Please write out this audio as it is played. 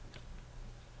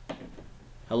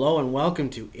Hello and welcome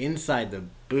to Inside the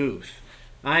Booth.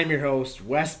 I'm your host,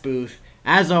 Wes Booth.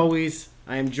 As always,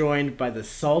 I am joined by the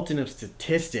Sultan of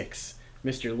Statistics,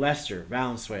 Mr. Lester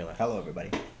Valenzuela. Hello, everybody.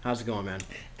 How's it going, man?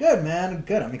 Good, man.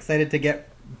 Good. I'm excited to get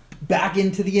back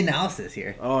into the analysis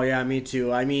here. Oh, yeah, me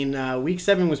too. I mean, week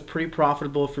 7 was pretty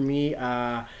profitable for me.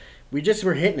 We just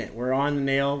were hitting it. We're on the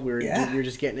nail. We were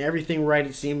just getting everything right,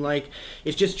 it seemed like.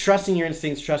 It's just trusting your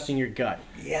instincts, trusting your gut.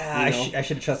 Yeah, you know? I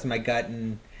should have trusted my gut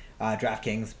and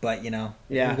DraftKings, but, it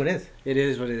is what it is. It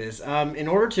is what it is. In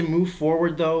order to move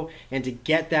forward, though, and to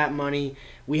get that money,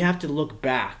 we have to look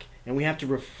back and we have to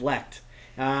reflect.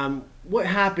 What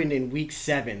happened in week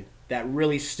 7 that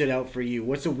really stood out for you?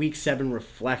 What's a week 7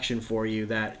 reflection for you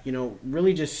that,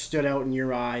 really just stood out in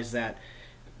your eyes that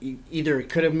you either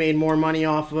could have made more money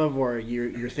off of, or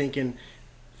you're thinking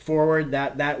forward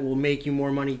that will make you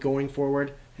more money going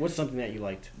forward? What's something that you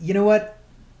liked? You know what?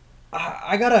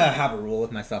 I gotta have a rule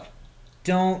with myself.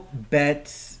 Don't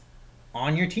bet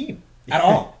on your team at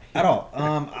all. At all.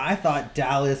 I thought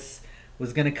Dallas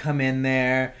was gonna come in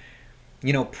there,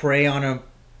 prey on a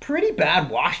pretty bad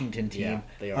Washington team. Yeah,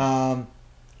 they are.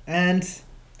 And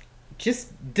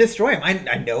just destroy them.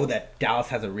 I know that Dallas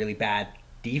has a really bad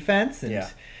defense,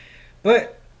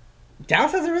 but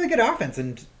Dallas has a really good offense,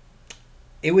 and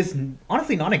it was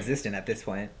honestly non-existent at this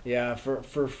point. Yeah, for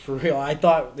real. I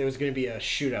thought there was going to be a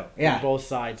shootout on both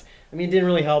sides. I mean, it didn't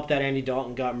really help that Andy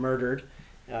Dalton got murdered.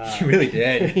 He really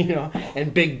did.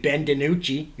 And Big Ben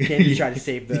DiNucci came to try to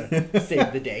save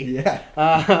the day.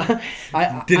 Yeah.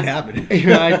 Didn't happen.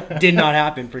 It did not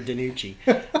happen for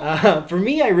DiNucci. For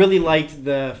me, I really liked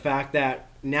the fact that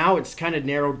now it's kind of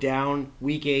narrowed down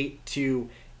week 8 to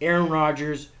Aaron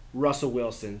Rodgers, Russell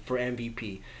Wilson for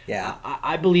MVP. Yeah.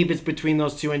 I believe it's between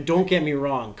those two. And don't get me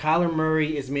wrong, Kyler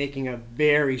Murray is making a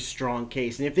very strong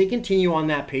case. And if they continue on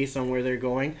that pace on where they're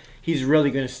going, he's really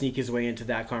going to sneak his way into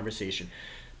that conversation.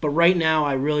 But right now,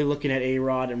 I'm really looking at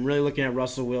A-Rod. I'm really looking at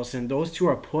Russell Wilson. Those two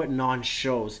are putting on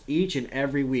shows each and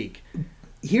every week.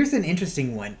 Here's an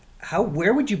interesting one.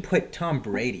 Where would you put Tom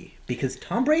Brady? Because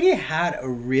Tom Brady had a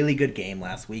really good game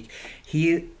last week.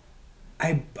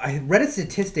 I read a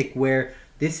statistic where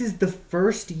this is the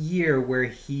first year where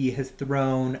he has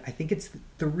thrown, I think it's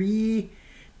 3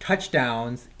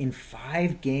 touchdowns in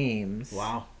 5 games.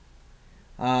 Wow.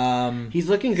 He's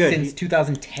looking good. Since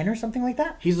 2010 or something like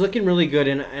that? He's looking really good,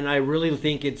 and I really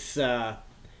think it's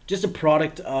just a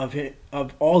product of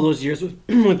all those years with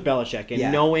Belichick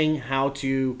and knowing how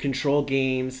to control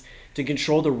games, to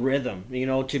control the rhythm,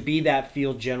 to be that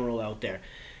field general out there.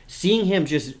 Seeing him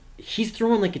he's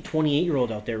throwing like a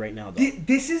 28-year-old out there right now, though.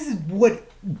 This is what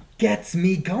gets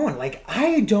me going. Like,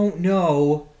 I don't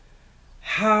know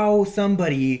how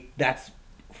somebody that's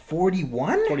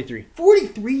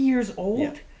 43 years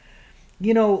old,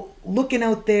 looking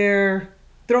out there,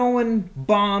 throwing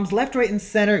bombs left, right, and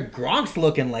center. Gronk's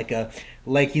looking like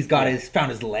he's got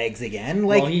found his legs again.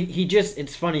 Like, well,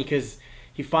 it's funny because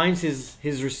he finds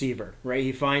his receiver, right?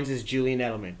 He finds his Julian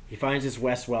Edelman. He finds his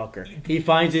Wes Welker. He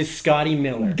finds his Scotty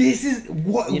Miller. This is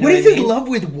what is his love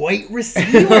with white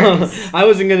receivers? I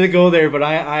wasn't going to go there, but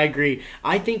I agree.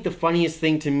 I think the funniest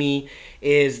thing to me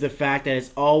is the fact that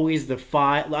it's always the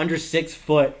under 6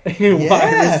 foot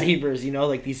wide receivers,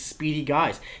 like these speedy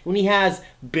guys. When he has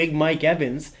big Mike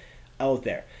Evans out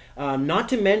there. Not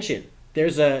to mention,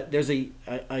 there's a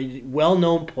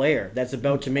well-known player that's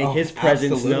about to make his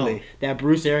presence known that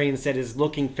Bruce Arians said is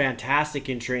looking fantastic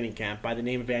in training camp by the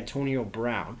name of Antonio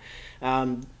Brown.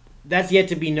 That's yet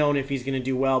to be known if he's going to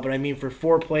do well, but I mean, for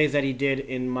 4 plays that he did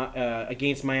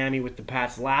against Miami with the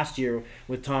Pats last year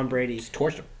with Tom Brady, he's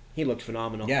torched him. He looked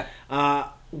phenomenal. Yeah.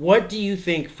 What do you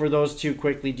think for those two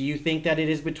quickly? Do you think that it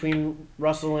is between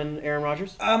Russell and Aaron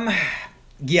Rodgers?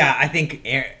 Yeah, I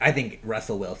think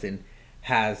Russell Wilson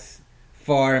has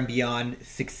far and beyond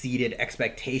succeeded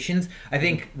expectations. I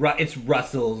think it's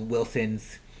Russell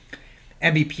Wilson's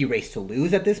MVP race to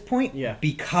lose at this point. Yeah.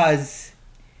 Because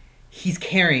he's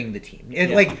carrying the team.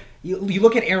 Like, you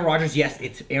look at Aaron Rodgers, yes,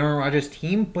 it's Aaron Rodgers'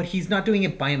 team, but he's not doing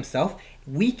it by himself.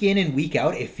 Week in and week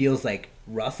out, it feels like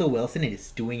Russell Wilson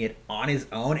is doing it on his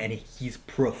own, and he's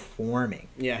performing.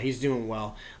 Yeah, he's doing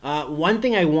well. One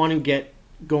thing I want to get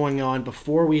going on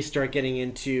before we start getting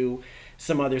into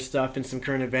some other stuff and some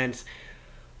current events,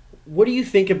 what do you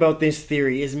think about this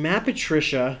theory? Is Matt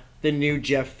Patricia the new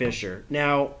Jeff Fisher?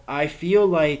 Now, I feel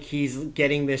like he's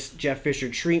getting this Jeff Fisher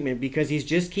treatment because he's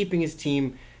just keeping his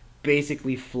team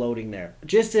basically floating there,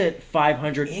 just at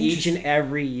 500 each and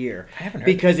every year. I haven't heard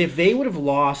because if they would have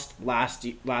lost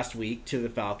last week to the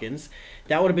Falcons,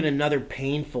 that would have been another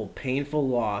painful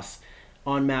loss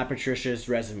on Matt Patricia's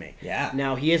resume. Yeah.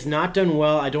 Now, he has not done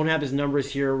well. I don't have his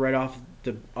numbers here right off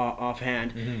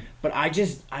offhand. Mm-hmm. But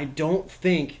I don't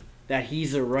think that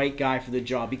he's the right guy for the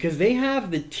job because they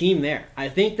have the team there. I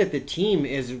think that the team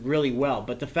is really well,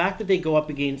 but the fact that they go up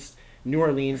against New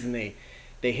Orleans and they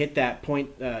hit that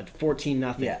point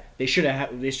 14-0. Yeah. They should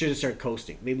have started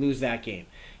coasting. They lose that game.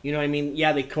 You know what I mean?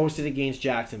 Yeah, they coasted against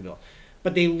Jacksonville.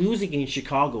 But they lose against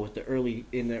Chicago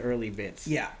in the early bits.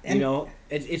 Yeah. You know,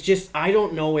 it's just I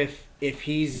don't know if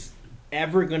he's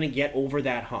ever going to get over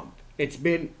that hump. It's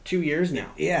been 2 years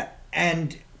now. Yeah,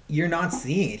 and you're not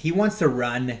seeing it. He wants to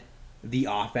run the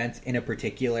offense in a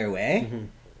particular way. Mm-hmm.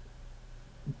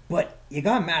 But you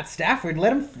got Matt Stafford.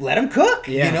 Let him cook.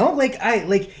 Yeah. You know,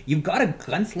 you've got a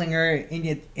gunslinger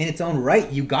in its own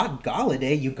right. You got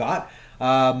Galladay. You got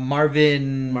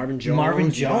Marvin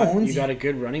Jones. You got a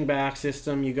good running back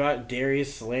system. You got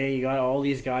Darius Slay. You got all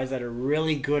these guys that are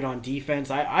really good on defense.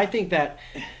 I think that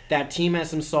team has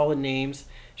some solid names.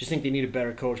 Just think they need a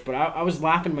better coach. But I was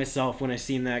laughing myself when I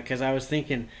seen that because I was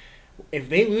thinking, if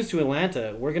they lose to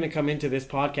Atlanta, we're going to come into this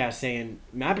podcast saying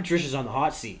Matt Patricia's on the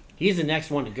hot seat. He's the next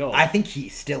one to go. I think he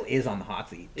still is on the hot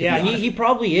seat. Yeah, he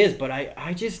probably is, but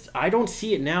I don't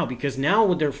see it now because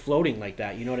now they're floating like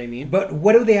that. You know what I mean? But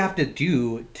what do they have to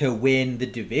do to win the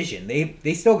division?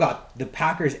 They still got the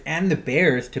Packers and the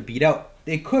Bears to beat out.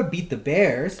 They could beat the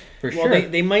Bears for sure. Well,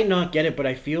 they might not get it, but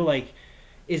I feel like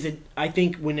I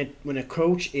think when a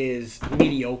coach is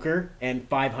mediocre and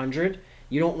 500,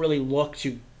 you don't really look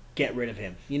to get rid of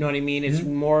him. You know what I mean? It's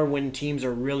more when teams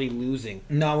are really losing.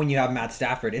 Not when you have Matt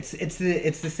Stafford. It's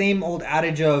the same old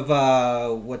adage of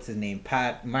what's his name,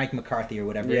 Mike McCarthy or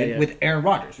whatever, with Aaron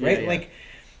Rodgers, right? Yeah. Like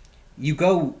you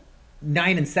go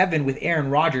 9-7 with Aaron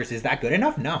Rodgers. Is that good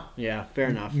enough? No. Yeah, fair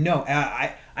enough. No,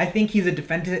 I think he's a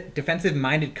defensive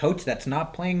minded coach that's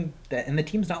not playing that, and the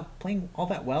team's not playing all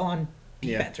that well on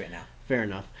defense right now. Fair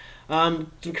enough.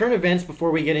 Some current events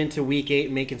before we get into Week 8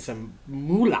 and making some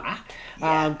moolah.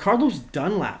 Yeah. Carlos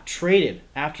Dunlap traded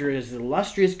after his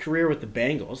illustrious career with the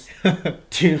Bengals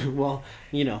to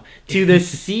the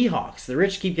Seahawks. The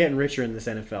rich keep getting richer in this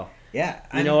NFL. Yeah.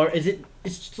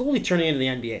 It's slowly turning into the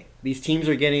NBA. These teams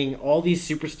are getting all these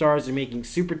superstars. They're making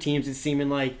super teams. It's seeming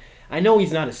like, I know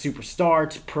he's not a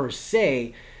superstar per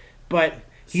se, but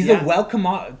he's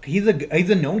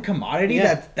a known commodity.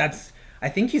 Yeah. That's I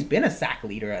think he's been a sack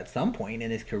leader at some point in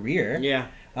his career. Yeah.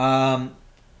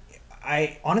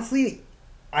 I honestly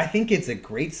think it's a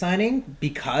great signing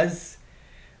because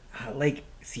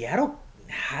Seattle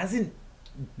hasn't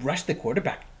rushed the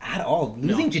quarterback at all.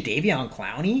 Losing Jadeveon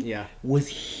Clowney was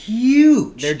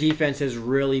huge. Their defense has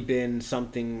really been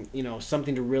something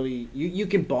to really you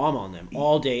can bomb on them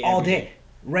all day. All day.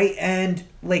 Right, and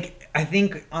I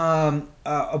think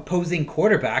opposing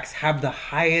quarterbacks have the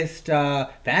highest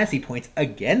fantasy points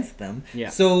against them. Yeah.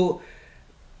 So,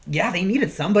 they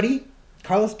needed somebody.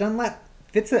 Carlos Dunlap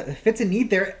fits a need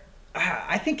there.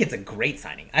 I think it's a great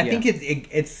signing. I think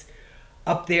it's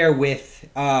up there with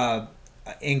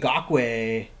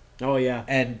Ngakoue. Oh yeah,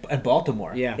 and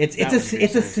Baltimore. Yeah,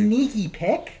 it's a sneaky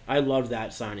pick. I love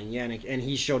that signing. Yeah, and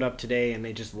he showed up today, and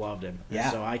they just loved him.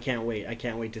 Yeah. So I can't wait. I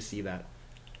can't wait to see that.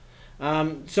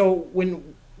 So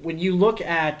when you look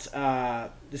at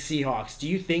the Seahawks, do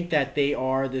you think that they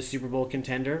are the Super Bowl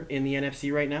contender in the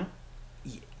NFC right now?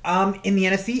 In the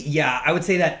NFC, yeah, I would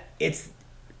say that it's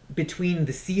between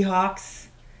the Seahawks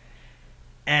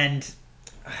and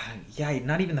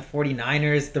not even the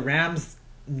 49ers, the Rams.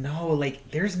 No,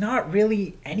 there's not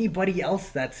really anybody else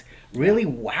that's really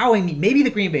wowing me. Maybe the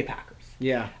Green Bay Packers.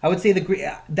 Yeah, I would say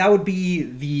that would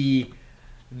be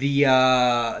the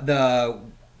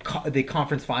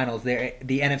conference finals there,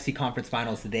 the NFC conference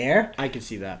finals there. I can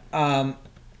see that. And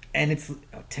it's,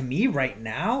 to me right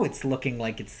now, it's looking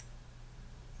like it's,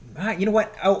 you know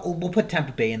what? We'll put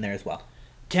Tampa Bay in there as well.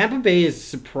 Tampa Bay is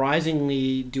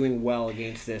surprisingly doing well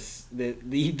against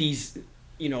these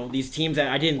teams that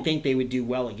I didn't think they would do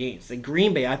well against. Like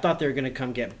Green Bay, I thought they were going to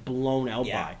come get blown out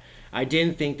by. I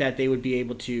didn't think that they would be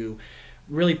able to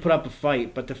really put up a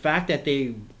fight, but the fact that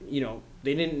they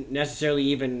didn't necessarily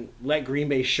even let Green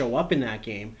Bay show up in that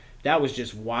game, that was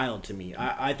just wild to me.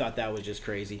 I thought that was just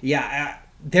crazy. Yeah,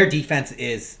 their defense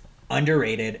is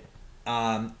underrated.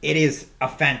 It is a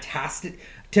fantastic...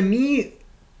 To me,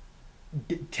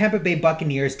 Tampa Bay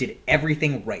Buccaneers did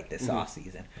everything right this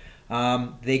offseason.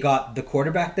 They got the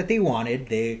quarterback that they wanted.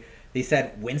 They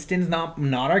said, Winston's not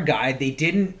our guy.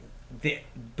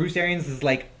 Bruce Arians is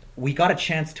like, we got a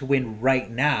chance to win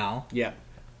right now. Yeah.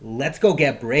 Let's go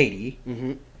get Brady.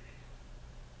 Mm-hmm.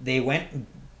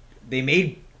 They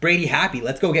made Brady happy.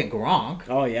 Let's go get Gronk.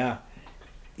 Oh yeah.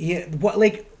 Yeah.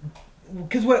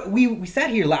 Because what we sat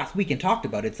here last week and talked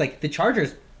about, it's like the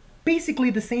Chargers basically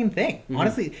the same thing.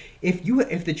 Honestly,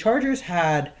 if the Chargers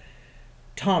had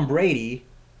Tom Brady,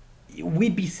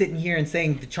 we'd be sitting here and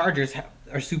saying the Chargers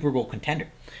are Super Bowl contender.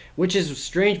 Which is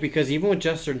strange because even with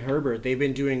Justin Herbert, they've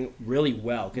been doing really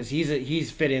well because he's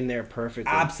fit in there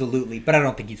perfectly. Absolutely, but I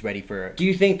don't think he's ready for. Do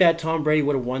you think that Tom Brady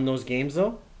would have won those games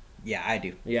though? Yeah, I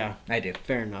do. Yeah, I do.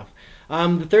 Fair enough.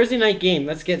 The Thursday night game.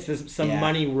 Let's get some Yeah.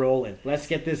 money rolling. Let's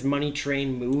get this money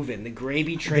train moving. The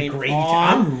gravy train on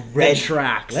I'm ready. the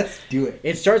tracks. Let's do it.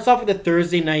 It starts off with a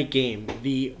Thursday night game.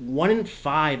 The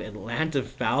 1-5 Atlanta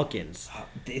Falcons.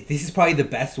 This is probably the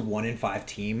best 1-5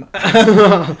 team.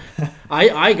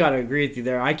 I gotta agree with you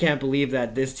there. I can't believe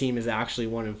that this team is actually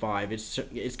 1-5.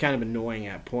 It's kind of annoying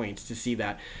at points to see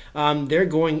that. They're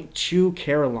going to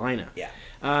Carolina. Yeah.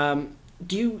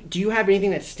 Do you have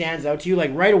anything that stands out to you? Like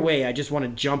right away, I just want to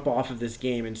jump off of this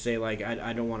game and say like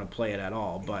I don't want to play it at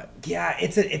all. But Yeah,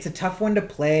 it's a tough one to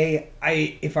play.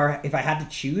 If I had to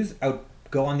choose, I would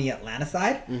go on the Atlanta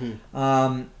side.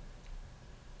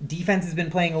 Defense has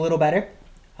been playing a little better.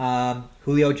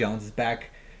 Julio Jones is back.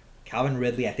 Calvin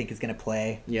Ridley, I think, is going to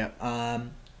play. yeah.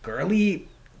 Gurley,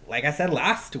 like I said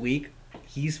last week,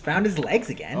 he's found his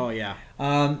legs again. Oh yeah.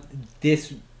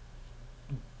 This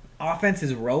offense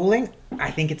is rolling.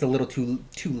 I think it's a little too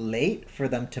late for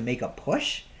them to make a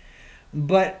push,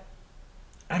 but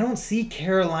I don't see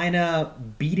Carolina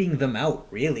beating them out,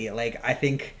 really. Like, I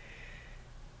think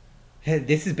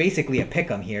this is basically a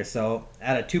pick-em here. So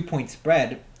at a 2-point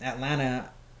spread, Atlanta,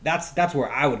 that's where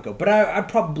I would go. But I'd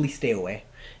probably stay away.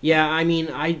 Yeah, I mean,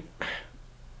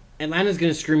 Atlanta's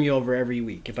going to screw me over every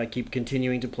week if I keep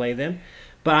continuing to play them,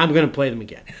 but I'm going to play them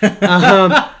again.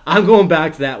 I'm going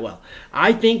back to that well.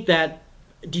 I think that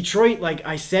Detroit, like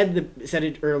I said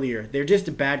it earlier, they're just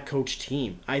a bad coach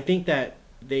team. I think that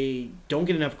they don't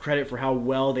get enough credit for how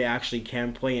well they actually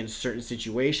can play in certain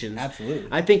situations. Absolutely.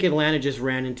 I think Atlanta just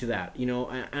ran into that,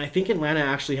 and I think Atlanta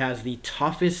actually has the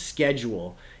toughest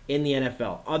schedule in the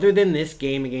NFL. Other than this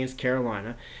game against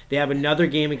Carolina, they have another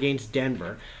game against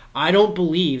Denver. I don't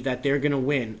believe that they're going to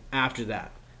win after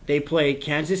that. They play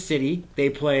Kansas City. They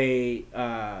play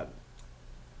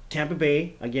Tampa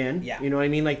Bay again. Yeah. You know what I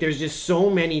mean? Like, there's just so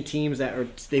many teams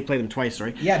they play them twice,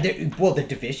 right? Yeah, the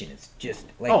division is just,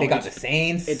 like, they got the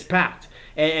Saints. It's packed.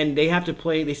 And they still have to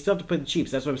play the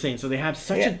Chiefs. That's what I'm saying. So they have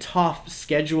such a tough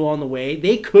schedule on the way.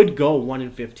 They could go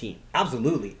 1-15.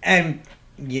 Absolutely. And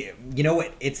you know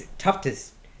what? It's tough to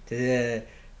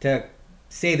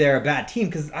say they're a bad team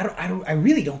because I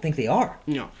really don't think they are.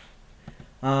 No.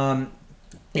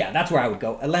 Yeah, that's where I would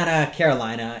go. Atlanta,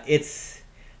 Carolina.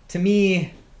 To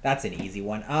me, that's an easy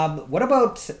one. What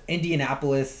about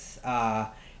Indianapolis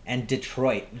and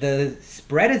Detroit? The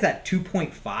spread is at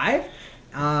 2.5,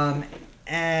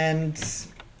 and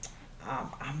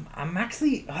I'm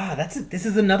actually this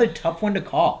is another tough one to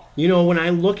call. When I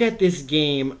look at this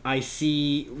game, I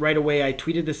see right away. I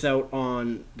tweeted this out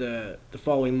on the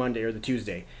following Monday or the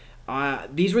Tuesday.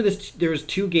 There was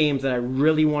two games that I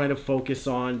really wanted to focus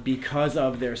on because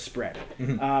of their spread.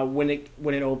 When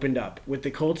it opened up with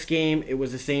the Colts game, it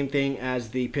was the same thing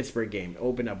as the Pittsburgh game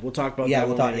opened up. We'll talk about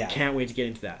that. I can't wait to get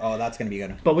into that. Oh, that's gonna be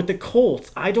good. But with the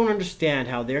Colts, I don't understand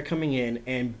how they're coming in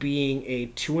and being a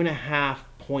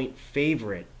 2.5-point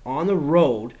favorite on the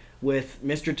road with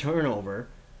Mr. Turnover,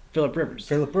 Phillip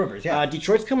Rivers. Yeah.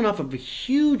 Detroit's coming off of a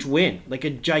huge win, like a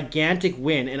gigantic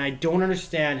win, and I don't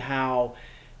understand how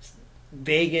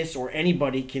Vegas or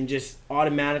anybody can just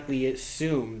automatically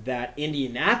assume that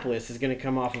Indianapolis is going to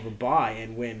come off of a bye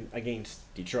and win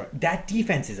against Detroit. That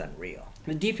defense is unreal.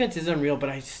 The defense is unreal, but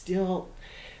I still...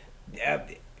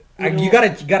 You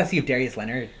gotta see if Darius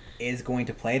Leonard is going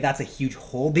to play. That's a huge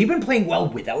hole. They've been playing well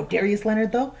without Darius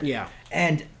Leonard, though. Yeah.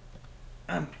 And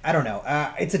I don't know.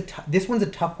 This one's a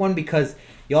tough one because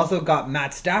you also got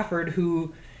Matt Stafford,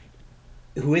 who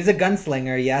is a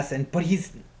gunslinger, yes, but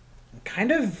he's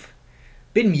kind of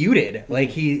been muted.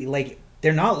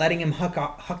 They're not letting him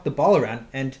huck the ball around,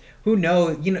 and who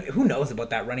knows about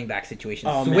that running back situation.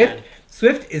 Oh,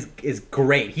 Swift is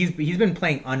great. He's been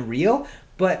playing unreal,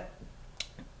 but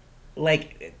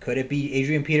could it be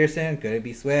Adrian Peterson? Could it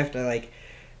be Swift? I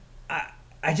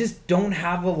just don't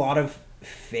have a lot of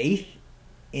faith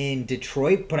in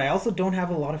Detroit, but I also don't have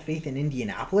a lot of faith in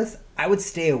Indianapolis. I would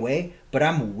stay away, but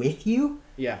I'm with you.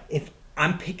 Yeah. If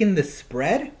I'm picking the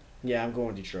spread, yeah, I'm going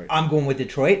with Detroit. I'm going with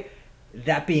Detroit.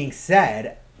 That being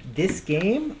said, this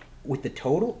game with the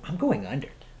total, I'm going under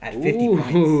at 50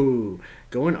 points.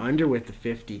 Going under with the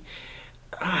 50.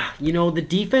 The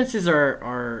defenses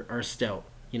are stout.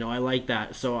 I like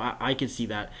that, so I can see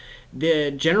that.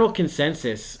 The general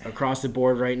consensus across the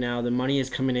board right now, the money is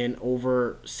coming in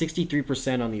over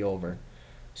 63% on the over.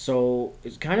 So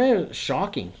it's kind of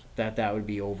shocking that that would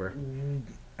be over.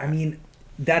 I mean,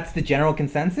 that's the general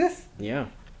consensus. Yeah.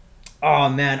 Oh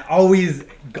man, always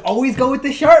go with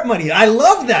the sharp money. I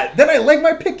love that. Then I like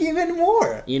my pick even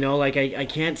more. You know, like I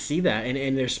can't see that.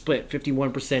 And they're split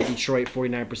 51% Detroit,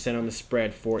 49% on the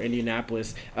spread for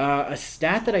Indianapolis. A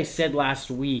stat that I said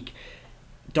last week,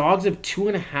 dogs of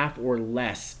 2.5 or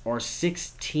less are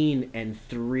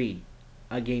 16-3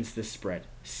 against the spread.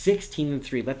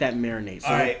 16-3. Let that marinate.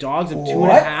 So like dogs of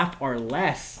 2.5 or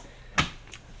less are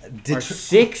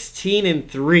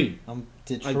 16-3.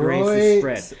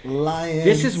 Detroit Lions.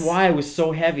 This is why I was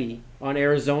so heavy on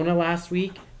Arizona last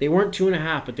week. They weren't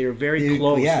 2.5, but they were very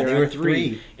close. Yeah, they were at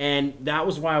 3. And that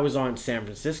was why I was on San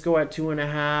Francisco at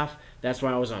 2.5. That's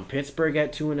why I was on Pittsburgh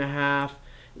at 2.5.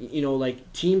 You know,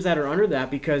 like teams that are under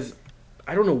that, because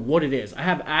I don't know what it is.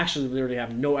 I literally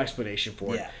have no explanation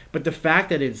for it. Yeah. But the fact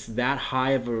that it's that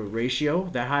high of a ratio,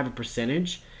 that high of a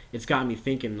percentage, it's got me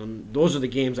thinking. Those are the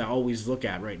games I always look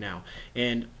at right now.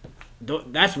 And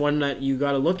that's one that you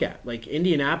got to look at. Like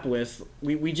Indianapolis,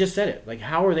 we just said it. Like,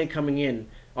 how are they coming in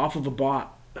off of a bye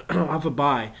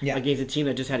against a team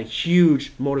that just had a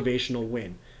huge motivational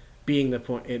win, being the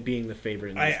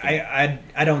favorite in this game?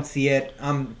 I don't see it.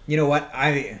 You know what?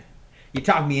 You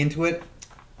talked me into it.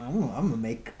 I'm gonna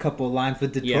make a couple of lines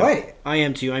with Detroit. Yeah, I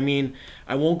am too. I mean,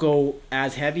 I won't go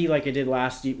as heavy like I did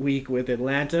last week with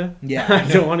Atlanta. Yeah,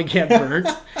 I don't want to get burnt.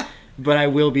 But I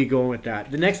will be going with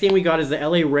that. The next game we got is the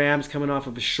LA Rams coming off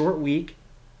of a short week,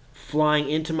 flying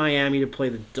into Miami to play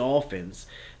the Dolphins.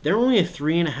 They're only a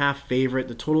 3.5 favorite.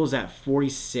 The total is at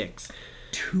 46.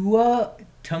 Tua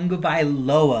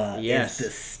Tagovailoa Yes. is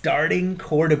the starting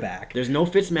quarterback. There's no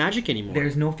Fitzmagic anymore.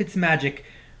 There's no Fitzmagic.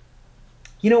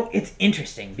 You know, it's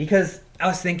interesting because I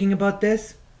was thinking about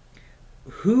this.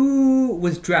 Who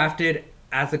was drafted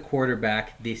as a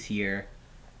quarterback this year?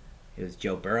 It was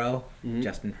Joe Burrow,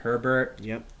 Justin Herbert.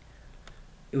 Yep.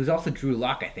 It was also Drew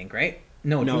Lock, I think, right?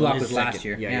 No, Drew Lock was last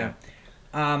year. Yeah.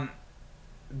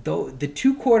 Though the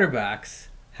two quarterbacks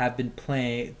have been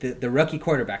playing, the rookie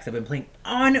quarterbacks have been playing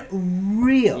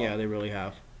unreal. Yeah, they really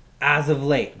have. As of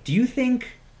late. Do you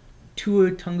think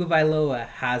Tua Tagovailoa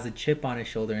has a chip on his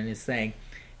shoulder and is saying,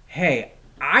 hey,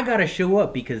 I got to show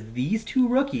up because these two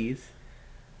rookies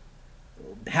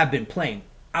have been playing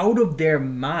out of their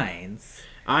minds?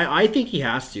 I think he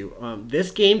has to. This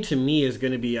game to me is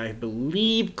going to be, I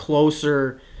believe,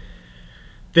 closer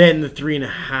than the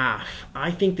 3.5.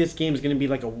 I think this game is going to be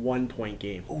like a 1-point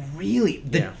game. Oh, really?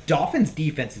 The Dolphins'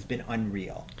 defense has been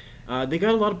unreal. They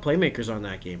got a lot of playmakers on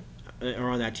that game,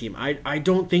 or on that team. I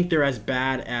don't think they're as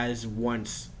bad as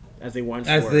they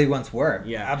once were.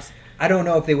 Yeah. I don't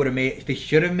know if they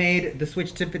should have made the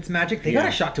switch to Fitzmagic. They got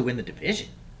a shot to win the division.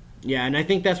 Yeah, and I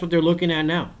think that's what they're looking at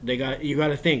now. You got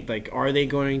to think, like, are they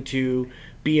going to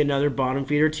be another bottom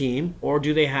feeder team, or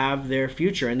do they have their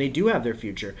future? And they do have their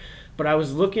future. But I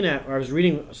was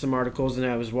reading some articles, and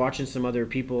I was watching some other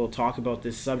people talk about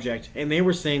this subject, and they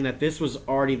were saying that this was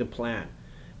already the plan.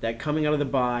 That coming out of the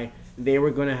bye, they were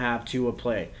going to have Tua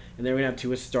play, and they were going to have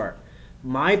Tua start.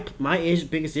 My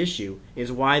biggest issue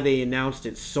is why they announced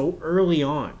it so early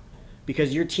on.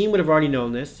 Because your team would have already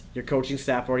known this. Your coaching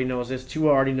staff already knows this. Tua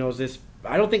already knows this.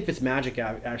 I don't think Fitzmagic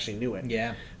actually knew it.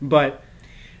 Yeah. But,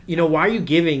 why are you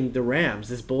giving the Rams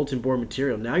this bulletin board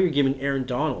material? Now you're giving Aaron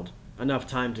Donald enough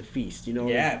time to feast. They know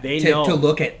to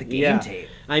look at the game tape.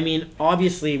 I mean,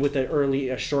 obviously, with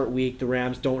a short week, the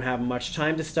Rams don't have much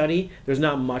time to study. There's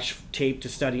not much tape to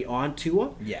study on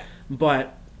Tua. Yeah.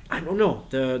 But, I don't know.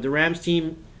 The Rams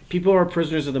team, people are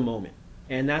prisoners of the moment.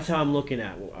 And that's how I'm looking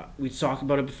at it. We talked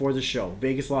about it before the show.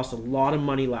 Vegas lost a lot of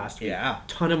money last week. Yeah.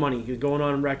 Ton of money. Going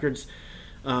on records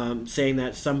saying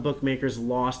that some bookmakers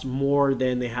lost more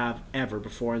than they have ever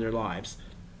before in their lives.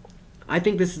 I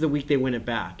think this is the week they win it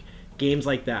back. Games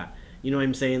like that. You know what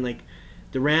I'm saying? Like,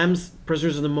 the Rams,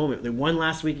 prisoners of the moment. They won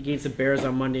last week against the Bears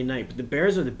on Monday night. But the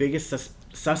Bears are the biggest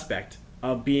suspect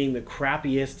of being the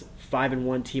crappiest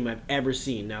 5-1 team I've ever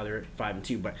seen. Now they're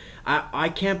 5-2, but I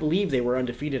can't believe they were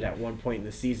undefeated at one point in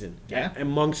the season. Yeah.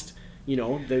 Amongst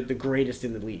the greatest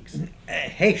in the leagues.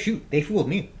 Hey, shoot, they fooled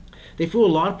me. They fool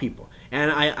a lot of people,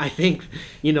 and I think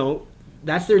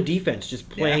that's their defense, just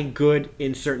playing good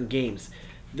in certain games.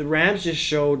 The Rams just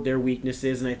showed their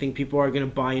weaknesses, and I think people are going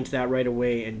to buy into that right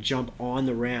away and jump on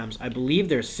the Rams. I believe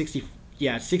they're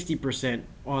 60%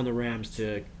 on the Rams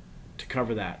to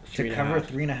cover that. To cover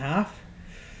 3.5.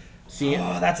 See,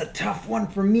 that's a tough one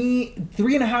for me.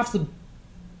 3.5's a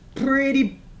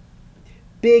pretty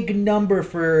big number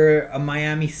for a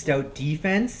Miami stout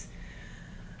defense.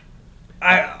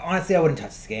 I honestly wouldn't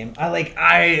touch this game.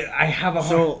 I have a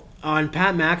hard... On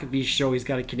Pat McAfee's show, he's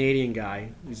got a Canadian guy.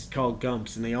 He's called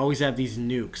Gumps, and they always have these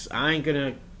nukes. I ain't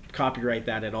gonna copyright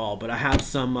that at all, but I have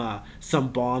some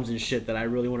bombs and shit that I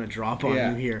really want to drop on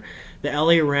you here. The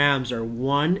LA Rams are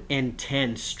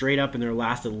 1-10 straight up in their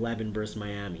last 11 versus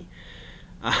Miami.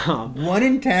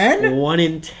 1-10?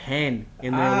 1-10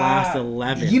 in their last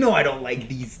 11. You know I don't like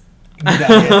these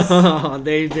nuggets.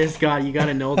 You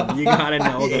gotta know them. You gotta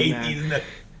know them, man.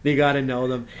 They gotta know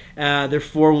them. They're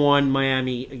 4-1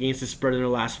 Miami against the spread in their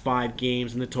last 5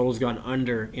 games, and the total's gone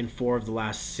under in 4 of the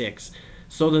last 6.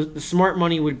 So the smart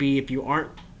money would be, if you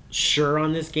aren't sure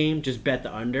on this game, just bet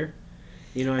the under.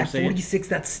 You know what I'm saying? At 46,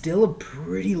 that's still a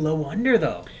pretty low under,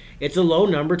 though. It's a low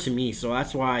number to me, so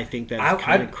that's why I think that's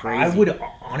kind of crazy. I would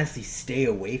honestly stay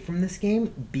away from this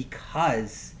game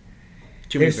because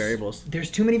too many variables. There's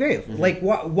too many variables. Mm-hmm. Like,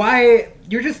 why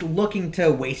you're just looking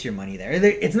to waste your money there?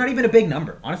 It's not even a big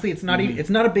number. Honestly, it's not even. It's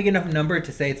not a big enough number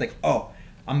to say it's like, oh,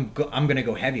 I'm gonna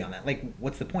go heavy on that. Like,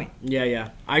 what's the point? Yeah.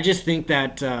 I just think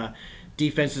that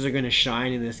defenses are going to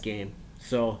shine in this game.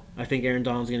 So I think Aaron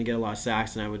Donald's going to get a lot of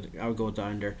sacks, and I would go with the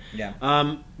under. Yeah.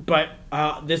 But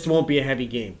this won't be a heavy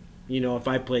game. You know, if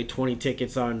I play 20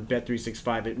 tickets on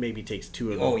Bet365, it maybe takes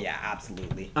 2 of them. Oh, yeah,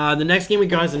 absolutely. The next game we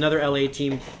got is another LA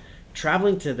team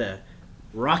traveling to the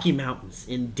Rocky Mountains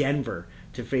in Denver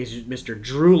to face Mr.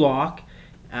 Drew Lock.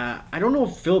 I don't know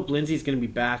if Philip Lindsay's going to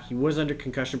be back. He was under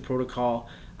concussion protocol.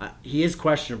 He is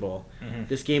questionable. Mm-hmm.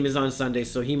 This game is on Sunday,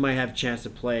 so he might have a chance to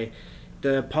play.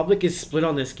 The public is split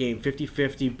on this game,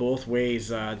 50-50 both ways,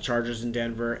 Chargers in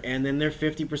Denver, and then they're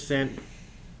 50%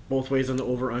 both ways on the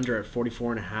over-under at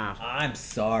 44.5. I'm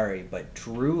sorry, but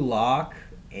Drew Lock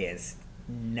is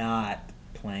not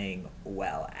playing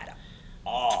well at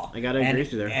all. I gotta agree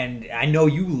with you there. And I know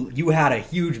you had a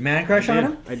huge man crush on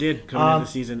him. I did coming into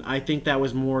the season. I think that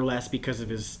was more or less because of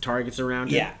his targets around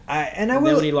him. Yeah, and then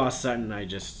when he lost Sutton,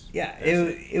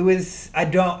 it was.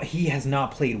 He has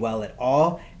not played well at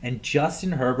all, and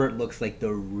Justin Herbert looks like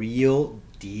the real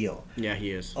deal. Yeah,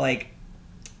 he is. Like,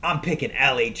 I'm picking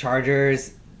LA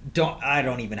Chargers. I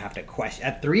don't even have to question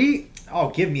at 3.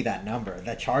 Oh, give me that number.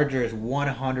 The Chargers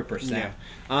 100%. Yeah.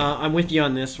 I'm with you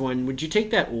on this one. Would you take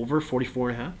that over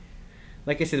 44.5?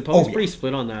 Like I said, the public's pretty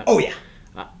split on that. Oh yeah.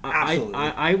 Absolutely.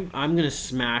 I'm gonna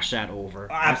smash that over.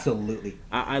 Absolutely.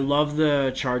 I love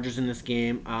the Chargers in this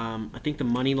game. I think the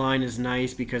money line is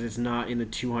nice because it's not in the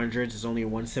 200s. It's only a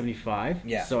 175.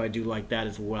 Yeah. So I do like that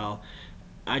as well.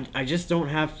 I just don't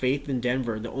have faith in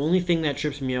Denver. The only thing that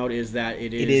trips me out is that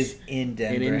it is in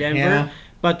Denver. Yeah.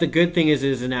 But the good thing is it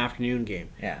is an afternoon game.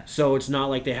 Yeah. So it's not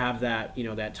like they have that,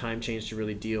 that time change to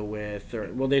really deal with.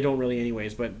 They don't really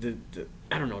anyways. But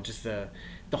I don't know, just the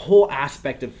whole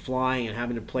aspect of flying and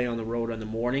having to play on the road in the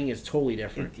morning is totally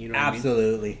different. You know what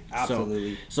Absolutely. I mean?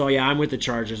 Absolutely. So yeah, I'm with the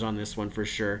Chargers on this one for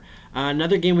sure.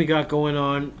 Another game we got going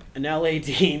on, an LA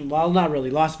team. Well, not really.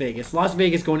 Las Vegas. Las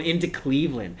Vegas going into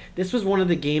Cleveland. This was one of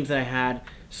the games that I had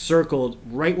circled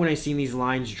right when I seen these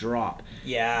lines drop.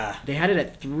 Yeah. They had it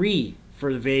at 3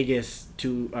 for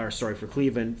for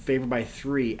Cleveland, favored by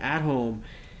 3 at home.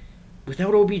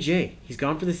 Without OBJ, he's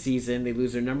gone for the season. They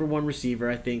lose their number 1 receiver.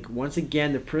 I think once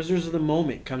again the prisoners of the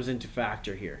moment comes into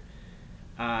factor here.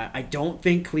 I don't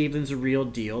think Cleveland's a real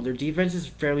deal. Their defense is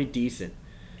fairly decent.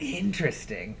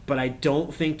 Interesting. But I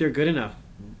don't think they're good enough.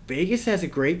 Vegas has a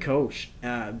great coach.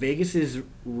 Vegas is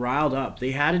riled up.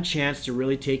 They had a chance to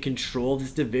really take control of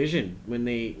this division when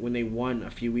they won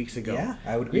a few weeks ago. Yeah,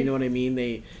 I would agree. You know what I mean?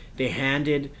 They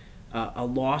handed a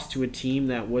loss to a team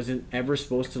that wasn't ever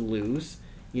supposed to lose.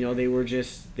 They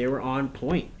were on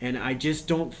point. And I just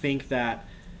don't think that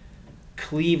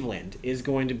Cleveland is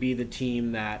going to be the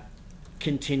team that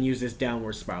continues this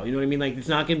downward spiral. You know what I mean? Like, it's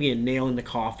not going to be a nail in the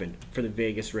coffin for the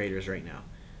Vegas Raiders right now.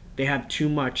 They have too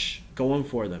much going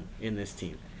for them in this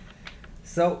team.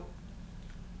 So,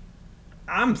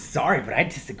 I'm sorry, but I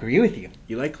disagree with you.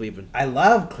 You like Cleveland. I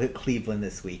love Cleveland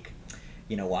this week.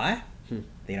 You know why?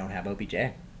 They don't have OBJ.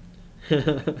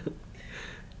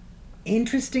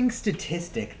 Interesting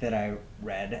statistic that I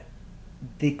read.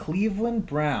 The Cleveland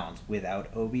Browns without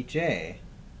OBJ.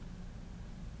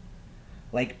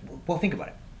 Think about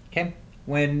it. Okay?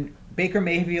 When Baker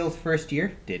Mayfield's first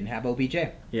year didn't have OBJ.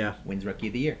 Yeah. Wins Rookie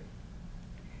of the Year.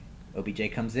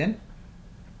 OBJ comes in,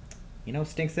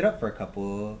 stinks it up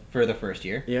for the first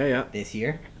year. Yeah. This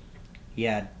year, he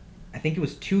had, I think it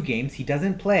was 2 games. He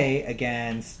doesn't play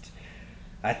against,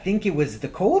 I think it was the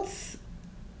Colts.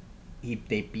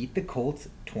 They beat the Colts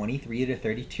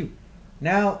 23-32.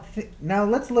 Now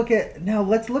let's look at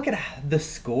the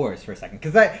scores for a second,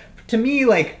 because to me,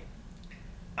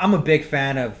 I'm a big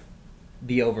fan of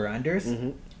the over-unders.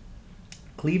 Mm-hmm.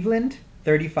 Cleveland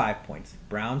 35 points.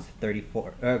 Browns,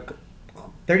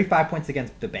 35 points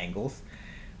against the Bengals,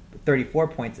 34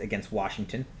 points against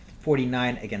Washington,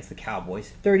 49 against the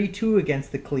Cowboys, 32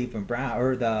 against the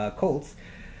the Colts,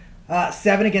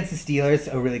 7 against the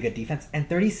Steelers, a really good defense, and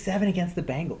 37 against the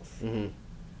Bengals. Mm-hmm.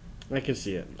 I can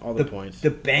see it. All the points.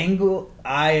 The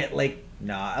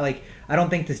I don't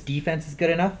think this defense is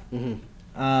good enough. Mm-hmm.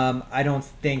 I don't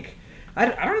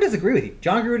disagree with you.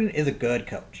 John Gruden is a good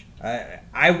coach.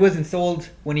 I wasn't sold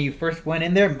when he first went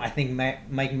in there. I think Mike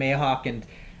Mayhawk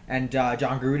and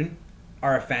John Gruden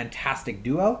are a fantastic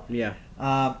duo. Yeah.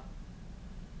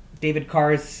 David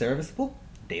Carr is serviceable.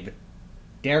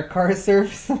 Derek Carr is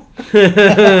serviceable.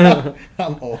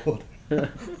 I'm old.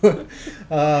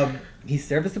 He's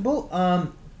serviceable.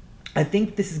 I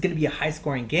think this is going to be a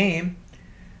high-scoring game.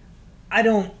 I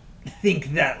don't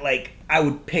think that I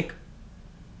would pick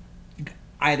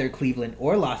either Cleveland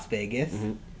or Las Vegas.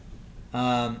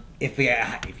 Mm-hmm. If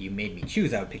you made me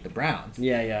choose, I would pick the Browns.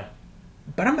 Yeah.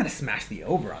 But I'm going to smash the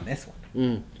over on this one.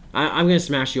 I'm going to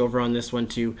smash the over on this one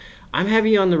too. I'm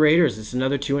heavy on the Raiders. It's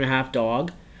another 2.5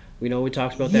 dog. We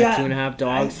talked about that 2.5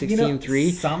 dog,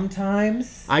 16-3.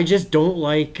 Sometimes I just don't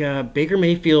like Baker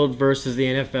Mayfield versus the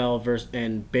NFL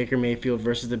and Baker Mayfield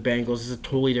versus the Bengals is a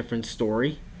totally different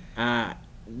story.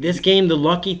 This game, the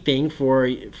lucky thing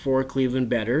for Cleveland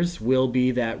bettors will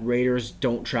be that Raiders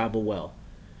don't travel well.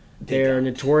 They're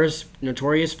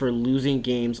notorious for losing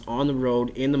games on the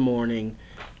road in the morning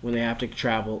when they have to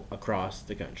travel across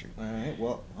the country. All right,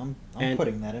 well, I'm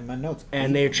putting that in my notes.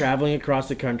 And they're traveling across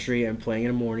the country and playing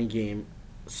in a morning game.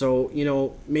 So,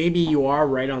 maybe you are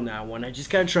right on that one. I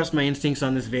just got to trust my instincts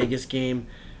on this Vegas game.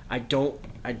 I don't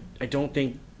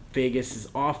think Vegas'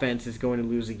 offense is going to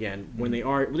lose again when they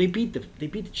beat the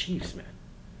Chiefs, man.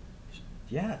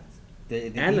 Yeah.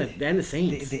 And the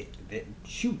Saints. They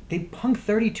punked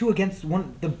 32 against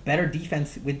one the better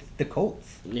defense with the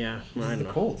Colts. Yeah, the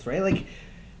Colts, right?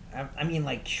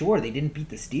 Sure, they didn't beat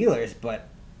the Steelers, but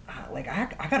I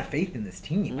got a faith in this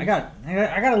team. I got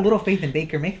a little faith in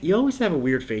Baker Mayfield. You always have a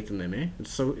weird faith in them, eh?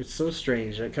 It's so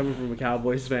strange that coming from a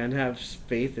Cowboys fan to have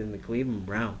faith in the Cleveland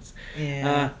Browns.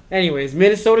 Yeah. Anyways,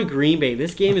 Minnesota Green Bay.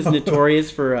 This game is notorious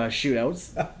for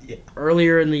shootouts. Yeah.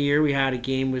 Earlier in the year, we had a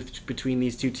game between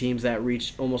these two teams that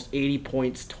reached almost 80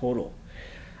 points total.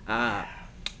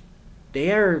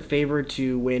 They are favored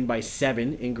to win by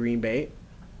 7 in Green Bay,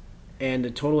 and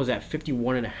the total is at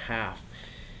 51.5.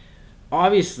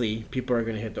 Obviously, people are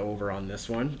going to hit the over on this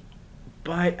one.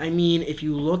 But, if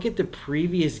you look at the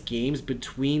previous games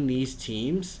between these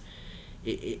teams,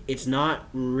 it's not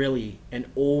really an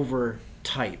over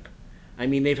type.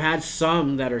 They've had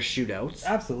some that are shootouts.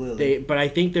 Absolutely. But I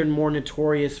think they're more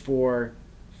notorious for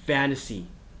fantasy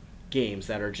games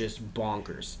that are just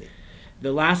bonkers.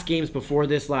 The last games before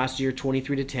this last year,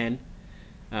 23-10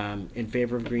 in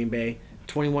favor of Green Bay,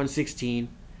 21-16,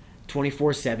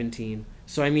 24-17.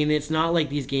 So, it's not like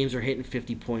these games are hitting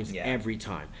 50 points every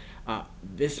time.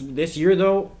 This year,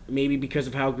 though, maybe because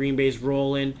of how Green Bay's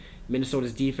rolling,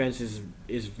 Minnesota's defense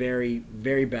is very,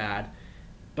 very bad.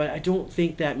 But I don't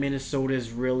think that Minnesota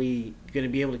is really going to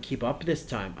be able to keep up this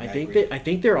time. I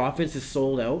think their offense is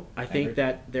sold out. I think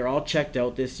that they're all checked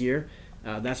out this year.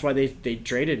 That's why they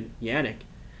traded Yannick.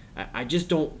 I just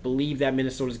don't believe that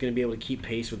Minnesota is going to be able to keep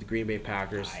pace with the Green Bay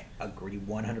Packers. I agree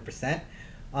 100%.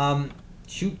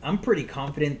 I'm pretty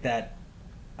confident that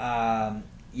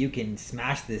you can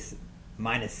smash this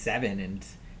 -7, and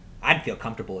I'd feel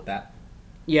comfortable with that.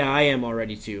 Yeah, I am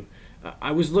already too.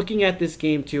 I was looking at this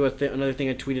game too. Another thing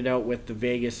I tweeted out with the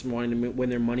Vegas wanting to win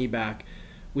their money back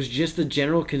was just the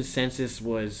general consensus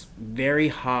was very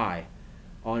high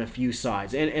on a few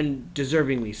sides, and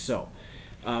deservingly so.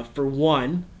 For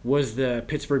one was the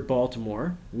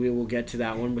Pittsburgh-Baltimore. We will get to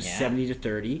that one. Was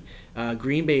 70-30.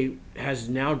 Green Bay has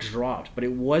now dropped, but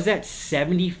it was at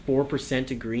 74%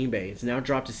 to Green Bay. It's now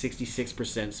dropped to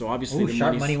 66%. So obviously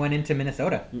the money went into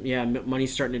Minnesota. Yeah,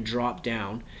 money's starting to drop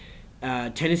down.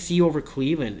 Tennessee over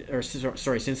Cleveland,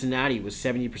 Cincinnati was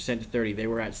 70% to 30. They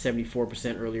were at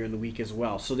 74% earlier in the week as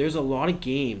well. So there's a lot of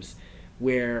games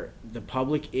where the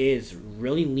public is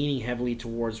really leaning heavily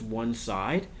towards one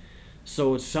side.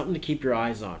 So it's something to keep your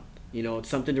eyes on. It's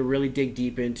something to really dig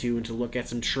deep into and to look at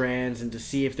some trends and to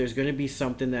see if there's going to be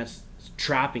something that's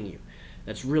trapping you,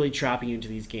 that's really trapping you into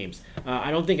these games.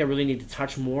 I don't think I really need to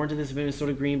touch more into this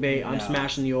Minnesota Green Bay. I'm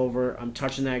smashing the over. I'm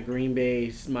touching that Green Bay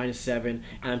 -7,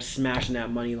 and I'm smashing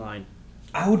that money line.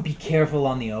 I would be careful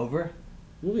on the over.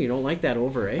 Ooh, you don't like that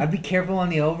over, eh? I'd be careful on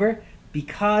the over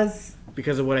because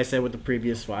of what I said with the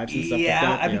previous 5s and stuff like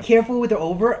that? I'd be careful with the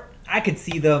over. I could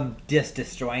see them just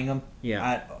destroying them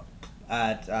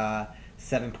at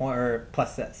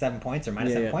plus 7 points or minus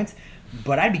Yeah, 7 yeah. points.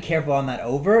 But I'd be careful on that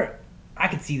over. I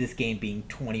could see this game being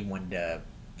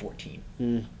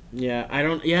 21-14. Yeah, I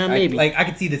don't. Yeah, maybe. I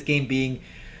could see this game being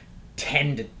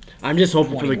 10 to. I'm just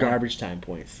hoping for the 21. garbage time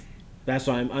points. That's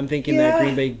why I'm thinking Yeah. that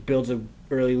Green Bay builds a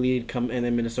early lead, and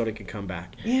then Minnesota can come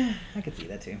back. Yeah, I could see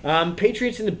that too.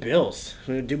 Patriots and the Bills.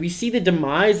 Did we see the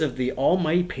demise of the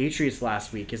almighty Patriots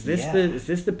last week? Is this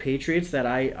the Patriots that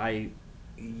I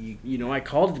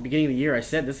called at the beginning of the year? I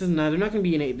said they're not going to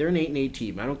be they're an 8-8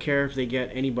 team. I don't care if they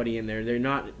get anybody in there. They're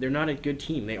not a good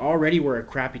team. They already were a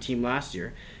crappy team last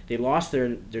year. They lost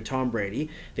their Tom Brady.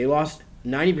 They lost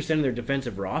 90% of their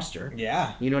defensive roster.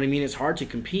 Yeah. You know what I mean? It's hard to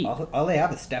compete. All they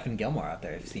have is Stephen Gilmore out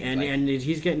there, it seems And like. and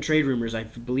he's getting trade rumors. I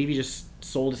believe he just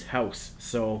sold his house.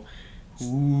 So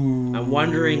Ooh. I'm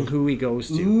wondering who he goes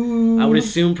to. Ooh. I would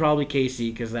assume probably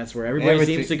KC because that's where everybody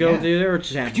seems to go to. Or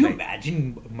Tampa Could you Bay.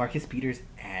 imagine Marcus Peters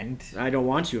and... I don't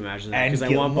want to imagine that And because I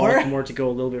want Gilmore? Baltimore to go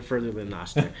a little bit further than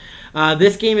last year.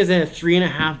 This game is a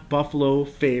 3.5 Buffalo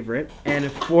favorite and a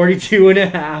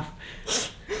 42.5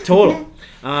 total.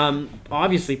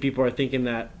 Obviously, people are thinking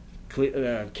that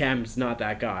Cam's not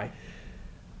that guy.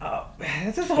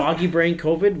 This is Foggy brain,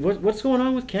 COVID. What's going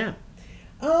on with Cam?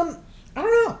 I don't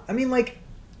know. I mean, like,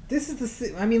 this is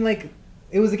it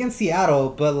was against Seattle,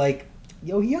 but, like,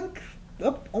 he hung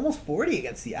up almost 40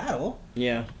 against Seattle.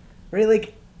 Yeah.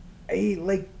 Right?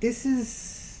 This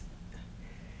is...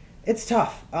 It's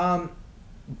tough.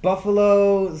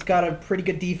 Buffalo's got a pretty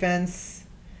good defense.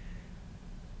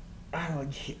 I don't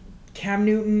know. Cam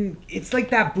Newton, it's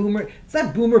like that boomer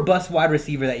bust wide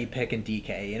receiver that you pick in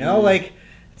DK, you know?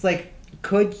 It's like,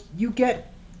 could you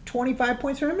get 25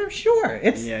 points from him? Sure.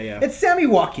 It's Sammy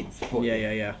Watkins for you.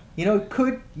 Yeah. You know,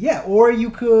 or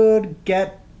you could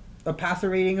get a passer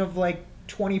rating of like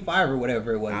 25 or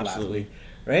whatever it was last week.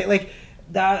 Right? Like,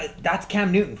 that's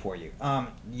Cam Newton for you.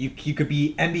 You could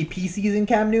be MVP season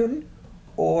Cam Newton,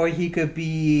 or he could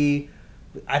be,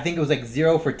 I think it was like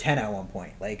 0 for 10 at one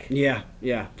point. Like, yeah,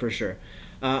 for sure.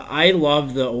 I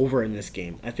love the over in this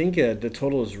game. I think the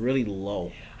total is really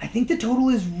low. I think the total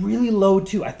is really low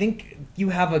too. I think you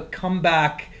have a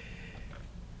comeback,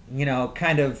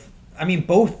 kind of. I mean,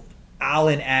 both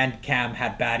Allen and Cam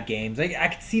had bad games. I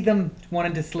could see them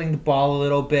wanting to sling the ball a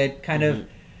little bit, kind of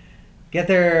get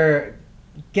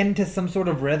into some sort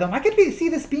of rhythm. I could see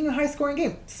this being a high-scoring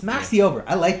game. Smash the over.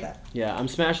 I like that. Yeah, I'm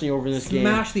smashing the over in this game.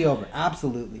 Smash the over.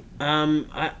 Absolutely. I'm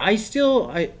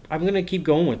gonna keep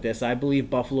going with this. I believe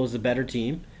Buffalo's the better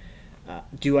team.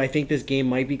 Do I think this game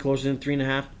might be closer than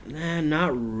 3.5? Nah,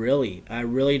 not really. I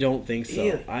really don't think so.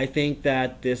 Really? I think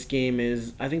that this game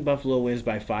I think Buffalo wins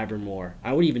by 5 or more.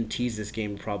 I would even tease this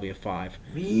game probably a 5.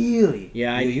 Really?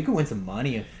 Yeah, you could win some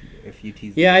money if you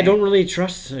tease. Yeah, I don't really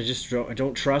trust. I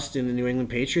don't trust in the New England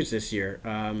Patriots this year.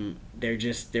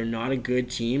 They're not a good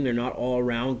team. They're not all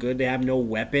around good. They have no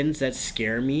weapons that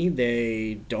scare me.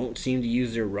 They don't seem to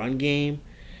use their run game.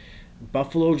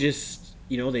 Buffalo just,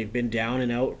 they've been down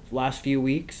and out last few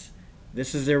weeks.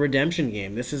 This is their redemption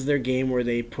game. This is their game where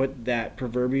they put that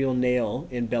proverbial nail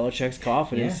in Belichick's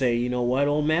coffin and say, you know what,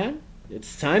 old man?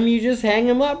 It's time you just hang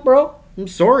him up, bro. I'm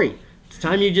sorry. It's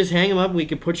time you just hang him up. We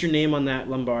can put your name on that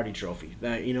Lombardi trophy.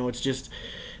 It's just...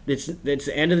 It's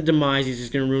the end of the demise. He's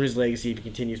just going to ruin his legacy if he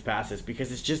continues past this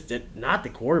because it's just not the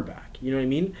quarterback. You know what I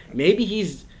mean? Maybe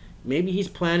he's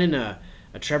planning a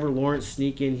Trevor Lawrence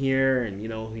sneak in here, and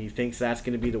he thinks that's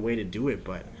going to be the way to do it.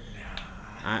 But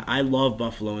I love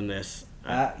Buffalo in this.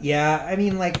 Yeah, I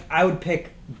mean, like, I would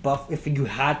pick if you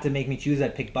had to make me choose,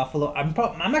 I'd pick Buffalo.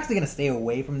 I'm actually going to stay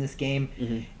away from this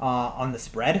game on the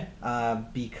spread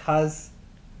because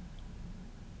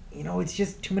it's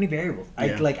just too many variables.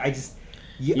 Yeah.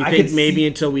 You think maybe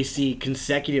until we see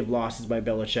consecutive losses by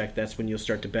Belichick, that's when you'll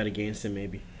start to bet against him,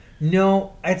 maybe?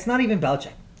 No, it's not even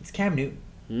Belichick. It's Cam Newton.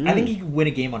 I think he could win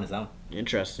a game on his own.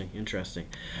 Interesting.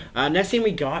 Next game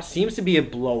we got seems to be a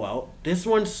blowout. This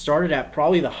one started at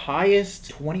probably the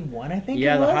highest... 21, I think.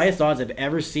 Yeah, the highest odds I've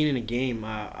ever seen in a game.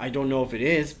 I don't know if it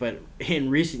is, but in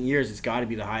recent years, it's got to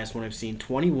be the highest one I've seen.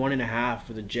 21.5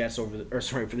 for the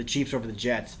for the Chiefs over the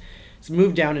Jets. It's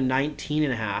moved down to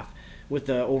 19.5. with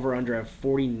the over-under of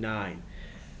 49.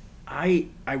 I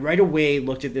right away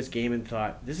looked at this game and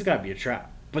thought, this has got to be a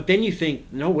trap. But then you think,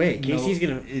 no way, KC's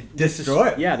going to destroy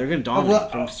it. Yeah, they're going to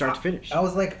dominate from start to finish. I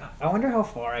was like, I wonder how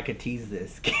far I could tease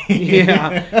this game.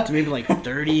 Yeah, to maybe like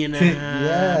 30.5.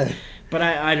 Yeah. But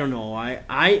I don't know.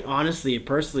 I honestly,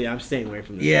 personally, I'm staying away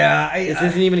from this. Yeah. This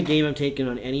isn't even a game I'm taking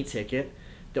on any ticket.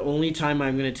 The only time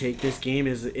I'm going to take this game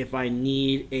is if I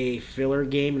need a filler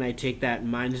game, and I take that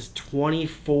minus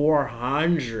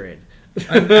 2,400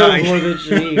 for the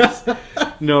Chiefs.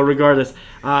 No, regardless,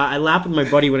 I laughed with my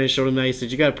buddy when I showed him that. He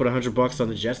said, "You got to put $100 on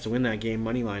the Jets to win that game,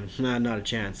 money line." Nah, not a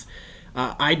chance.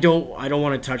 I don't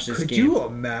want to touch this Could game. you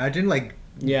imagine, like,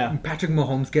 Yeah. Patrick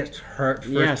Mahomes gets hurt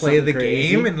first Yeah, play of the something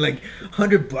crazy. game, and like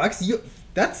 $100?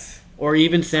 That's Or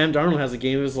even Sam Darnold has a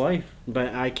game of his life,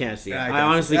 but I can't see it. I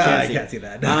honestly I can't can't see see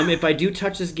it. that. If I do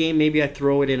touch this game, maybe I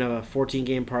throw it in a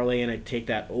 14-game parlay and I take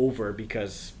that over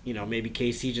because maybe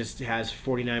KC just has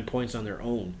 49 points on their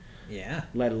own, Yeah,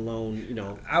 let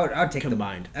alone I would take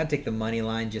combined. I'd take the money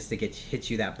line just to hit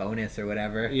you that bonus or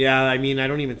whatever. Yeah, I mean, I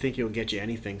don't even think it'll get you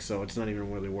anything, so it's not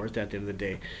even really worth it at the end of the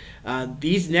day.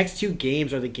 These next two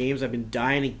games are the games I've been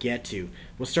dying to get to.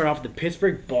 We'll start off with the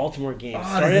Pittsburgh-Baltimore game.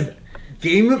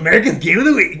 America's game of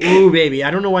the week. Ooh, baby. I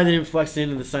don't know why they didn't flex it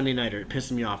into the Sunday nighter. It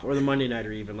pissed me off. Or the Monday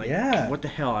nighter even. Like, Yeah. what the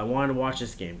hell? I wanted to watch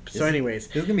this game. So anyways,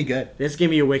 This is gonna be good. this is going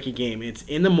to be a wicked game. It's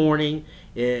in the morning.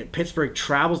 Pittsburgh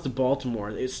travels to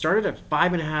Baltimore. It started at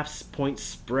 5.5 point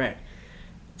spread.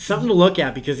 Something to look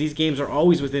at because these games are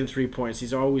always within 3 points.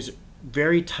 These are always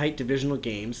very tight divisional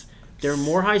games. They're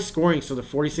more high scoring, so the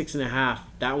 46.5,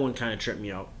 that one kind of tripped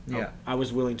me out. Yeah. I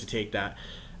was willing to take that.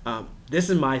 This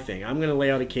is my thing. I'm going to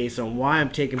lay out a case on why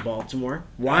I'm taking Baltimore.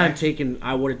 I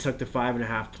would have took the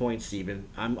 5.5 points even.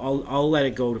 I'll let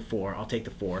it go to 4. I'll take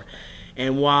the 4.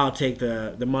 And why I'll take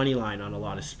the money line on a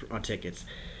lot of tickets.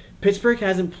 Pittsburgh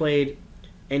hasn't played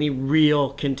any real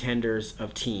contenders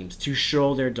of teams to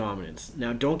show their dominance.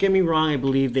 Now, don't get me wrong. I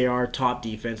believe they are top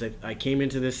defense. I came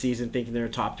into this season thinking they're a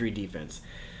top 3 defense.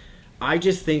 I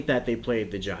just think that they played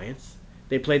the Giants.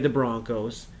 They played the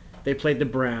Broncos. They played the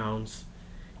Browns.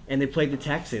 And they played the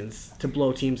Texans to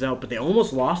blow teams out. But they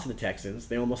almost lost to the Texans.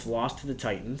 They almost lost to the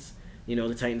Titans.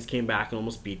 The Titans came back and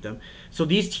almost beat them. So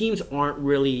these teams aren't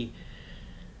really...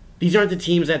 These aren't the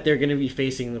teams that they're going to be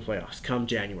facing in the playoffs come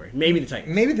January. Maybe the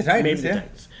Titans. Maybe the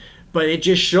Titans. But it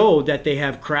just showed that they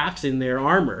have cracks in their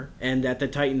armor and that the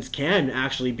Titans can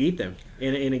actually beat them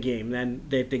in a game. Then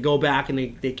they go back and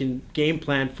they can game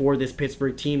plan for this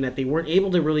Pittsburgh team that they weren't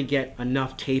able to really get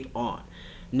enough tape on.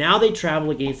 Now they travel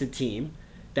against a team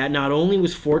that not only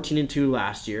was 14-2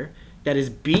 last year, that has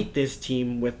beat this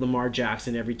team with Lamar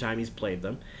Jackson every time he's played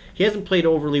them. He hasn't played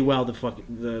overly well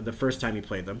the first time he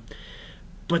played them.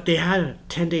 But they had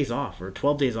 10 days off or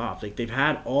 12 days off. Like, they've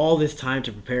had all this time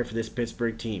to prepare for this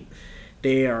Pittsburgh team.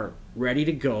 They are ready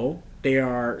to go. They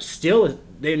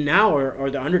now are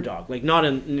the underdog. Like, not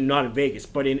in Vegas,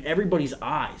 but in everybody's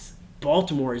eyes.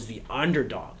 Baltimore is the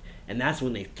underdog. And that's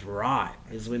when they thrive,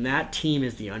 is when that team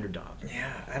is the underdog.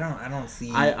 Yeah, I don't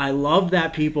see... I love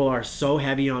that people are so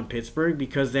heavy on Pittsburgh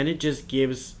because then it just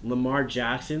gives Lamar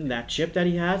Jackson, that chip that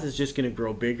he has is just going to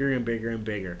grow bigger and bigger and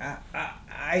bigger.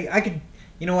 I could...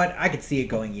 You know what? I could see it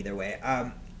going either way.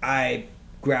 I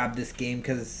grabbed this game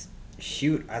because,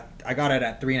 shoot, I got it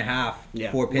at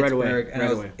 3.5 for Pittsburgh,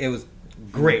 and it was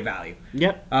great value.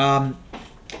 Yep.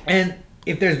 And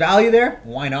if there's value there,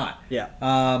 why not? Yeah.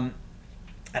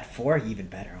 At 4, even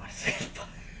better, honestly.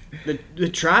 The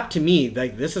trap to me,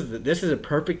 like this is a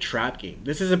perfect trap game.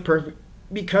 This is a perfect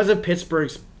because of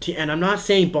Pittsburgh's team, and I'm not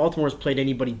saying Baltimore's played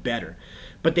anybody better,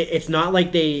 but it's not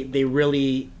like they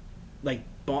really like.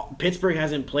 Pittsburgh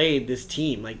hasn't played this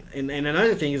team. And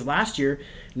another thing is last year,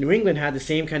 New England had the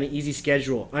same kind of easy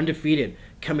schedule, undefeated,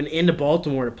 coming into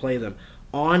Baltimore to play them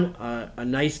on a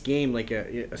nice game, like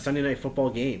a Sunday night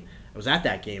football game. I was at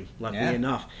that game, luckily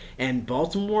enough. And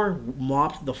Baltimore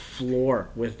mopped the floor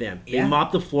with them. They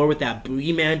mopped the floor with that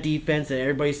boogeyman defense that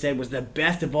everybody said was the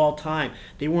best of all time.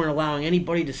 They weren't allowing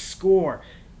anybody to score.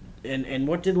 And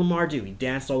what did Lamar do? He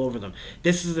danced all over them.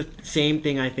 This is the same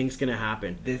thing I think is going to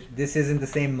happen. This isn't the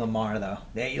same Lamar though.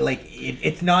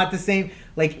 It's not the same.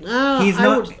 Like he's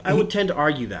not. I would tend to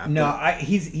argue that. No,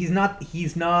 he's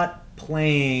not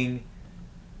playing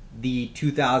the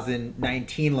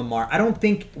 2019 Lamar. I don't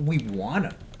think we want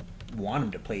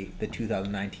him to play the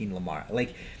 2019 Lamar.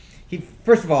 Like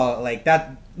first of all, like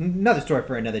that another story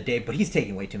for another day. But he's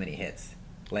taking way too many hits.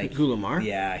 Like who, Lamar?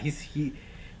 Yeah,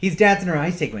 He's dancing around.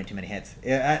 He's taking way too many hits,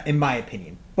 in my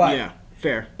opinion. But yeah,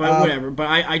 fair. But whatever. But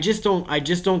I just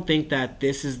don't think that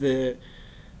this is the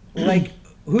like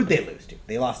who'd they lose to?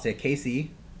 They lost to KC.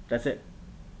 That's it.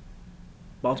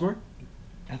 Baltimore?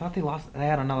 I thought they lost. They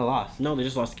had another loss. No, they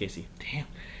just lost to KC. Damn.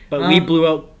 But we blew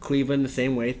out Cleveland the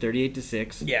same way,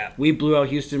 38-6. Yeah. We blew out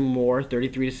Houston more,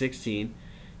 33-16.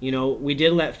 We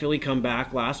did let Philly come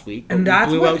back last week. And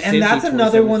that's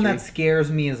another one that scares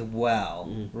me as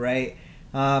well, right?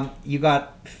 You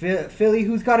got Philly,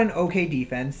 who's got an okay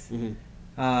defense,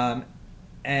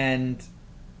 and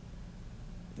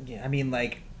yeah, I mean,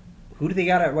 like, Who do they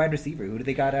got at wide receiver? Who do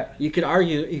they got at? You could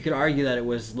argue that it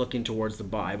was looking towards the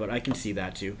bye, but I can see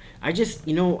that too. I just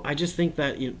think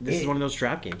that this is one of those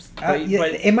trap games. But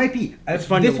It might be. It's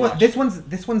fun this to one. watch.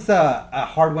 This one's a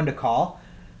hard one to call.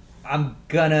 I'm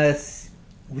gonna.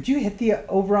 Would you hit the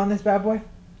over on this bad boy?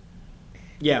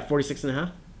 Yeah,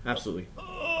 46.5. Absolutely.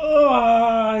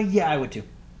 Yeah, I would too.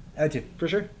 For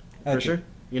sure. I would For sure. too.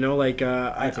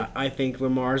 I think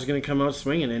Lamar's going to come out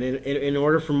swinging, and in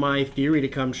order for my theory to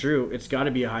come true, it's got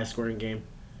to be a high-scoring game.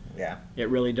 Yeah. It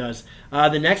really does.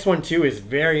 The next one, too, is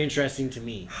very interesting to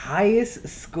me. Highest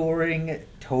scoring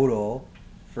total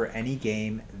for any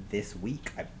game this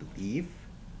week, I believe.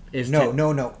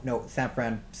 No. San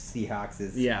Fran Seahawks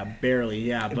is... Yeah, barely.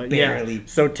 Yeah, but barely. Yeah.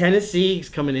 So Tennessee's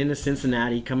coming into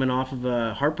Cincinnati, coming off of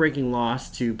a heartbreaking loss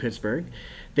to Pittsburgh.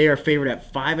 They are favored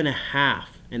at 5.5,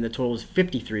 and the total is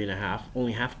 53.5,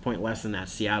 only half a point less than that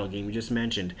Seattle game you just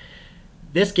mentioned.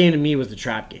 This game to me was the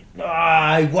trap game.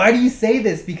 Why do you say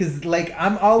this? Because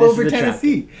I'm all over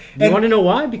Tennessee. You want to know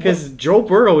why? Because Joe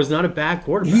Burrow is not a bad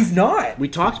quarterback. He's not. We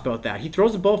talked about that. He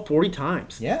throws the ball 40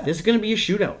 times. Yeah. This is going to be a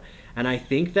shootout. And I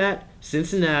think that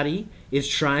Cincinnati is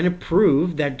trying to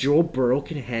prove that Joe Burrow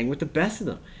can hang with the best of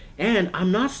them. And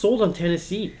I'm not sold on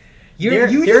Tennessee. You're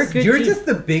just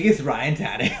the biggest Ryan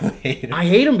Tannehill hater. I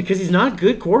hate him because he's not a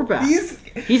good quarterback.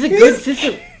 He's a good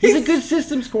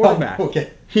systems quarterback. Oh,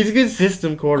 okay. He's a good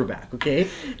system quarterback, okay?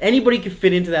 Anybody could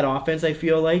fit into that offense, I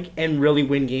feel like, and really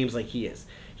win games like he is.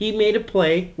 He made a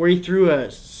play where he threw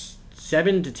a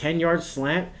 7 to 10 yard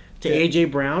slant to A.J.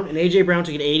 Brown, and A.J. Brown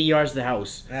took it 80 yards to the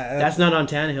house. That's not on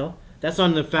Tannehill. That's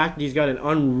on the fact that he's got an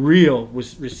unreal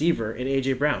receiver in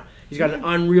A.J. Brown. He's got an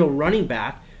unreal running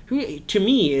back who, to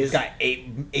me, is... He's got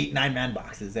 9-man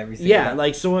boxes every single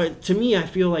time. So to me, I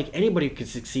feel like anybody could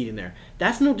succeed in there.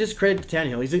 That's no discredit to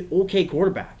Tannehill. He's an okay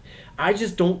quarterback. I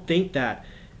just don't think that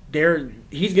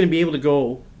he's going to be able to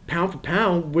go pound for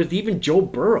pound with even Joe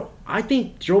Burrow. I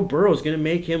think Joe Burrow is going to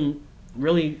make him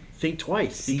really think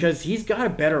twice because he's got a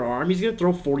better arm. He's going to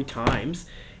throw 40 times.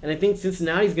 And I think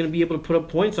Cincinnati's going to be able to put up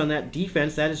points on that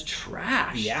defense that is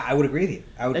trash. Yeah, I would agree with you.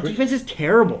 That defense is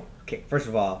terrible. Okay, first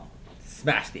of all,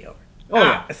 smash the over. Oh,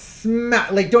 yeah.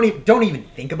 Don't even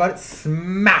think about it.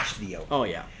 Smash the over. Oh,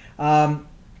 yeah.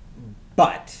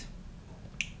 But,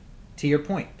 to your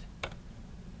point,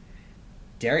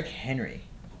 Derrick Henry,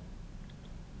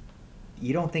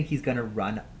 you don't think he's going to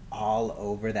run all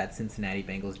over that Cincinnati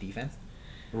Bengals defense?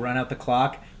 Run out the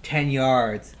clock, 10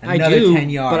 yards, another 10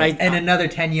 yards, and another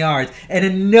 10 yards, and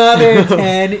another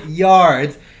 10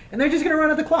 yards, and they're just going to run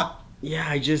out the clock. Yeah,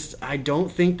 I don't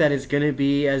think that it's going to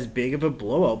be as big of a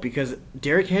blowout because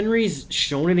Derrick Henry's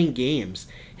shown it in games.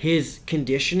 His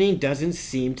conditioning doesn't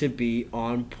seem to be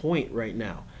on point right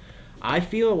now. I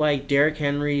feel like Derrick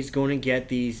Henry's going to get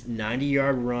these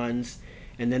 90-yard runs,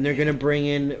 and then they're going to bring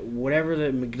in whatever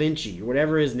the McGlinchey,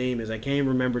 whatever his name is. I can't even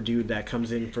remember, dude, that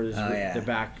comes in for the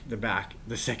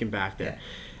second back there.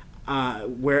 Yeah.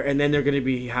 And then they're going to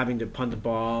be having to punt the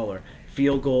ball or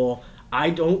field goal. I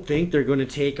don't think they're going to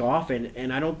take off,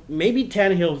 and I don't. Maybe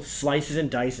Tannehill slices and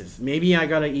dices. Maybe I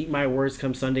got to eat my words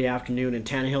come Sunday afternoon, and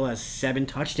Tannehill has 7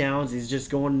 touchdowns. He's just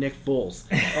going Nick Foles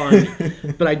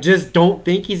but I just don't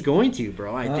think he's going to,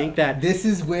 bro. I think that this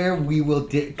is where we will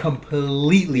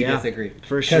completely disagree.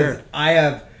 For sure.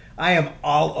 I am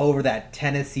all over that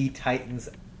Tennessee Titans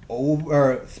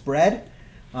over spread.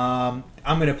 I'm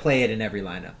going to play it in every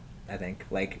lineup. I think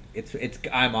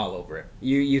I'm all over it.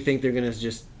 You think they're gonna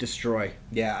just destroy?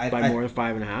 Yeah, by more than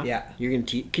 5.5. Yeah, you're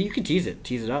gonna you can tease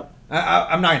it up.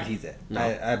 I'm not gonna tease it.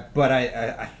 No.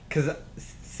 But because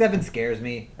 7 scares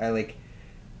me. I would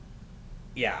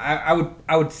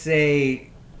say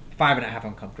 5.5.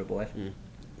 I'm comfortable with.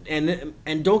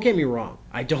 And don't get me wrong.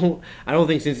 I don't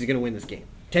think Cincy's gonna win this game.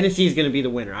 Tennessee is gonna be the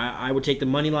winner. I would take the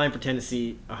money line for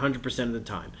Tennessee 100% of the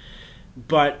time.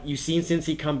 But you've seen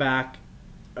Cincy come back.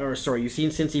 You've seen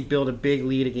Cincy build a big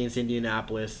lead against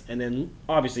Indianapolis and then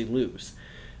obviously lose.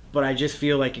 But I just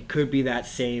feel like it could be that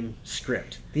same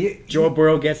script. Joe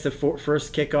Burrow gets the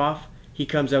first kickoff. He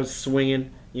comes out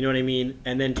swinging, you know what I mean?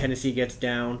 And then Tennessee gets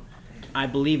down. I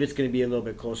believe it's going to be a little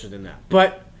bit closer than that.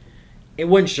 But it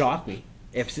wouldn't shock me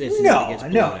if Cincinnati gets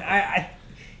blown out.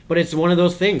 But it's one of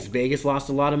those things. Vegas lost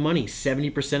a lot of money.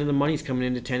 70% of the money's coming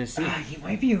into Tennessee. You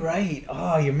might be right.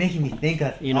 Oh, you're making me think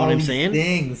of what I'm saying?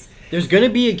 Things. There's going to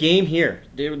be a game here.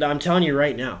 I'm telling you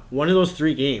right now. One of those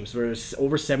 3 games where it's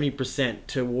over 70%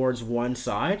 towards one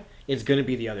side, it's going to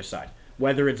be the other side.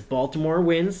 Whether it's Baltimore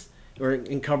wins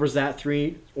and covers that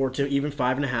 3 or to even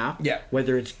 5.5. Yeah.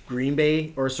 Whether it's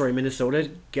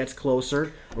Minnesota gets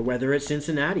closer, or whether it's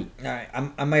Cincinnati. All right.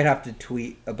 I might have to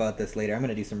tweet about this later. I'm going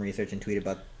to do some research and tweet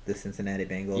about the Cincinnati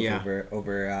Bengals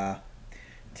over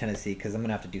Tennessee, because I'm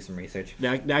gonna have to do some research.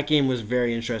 That game was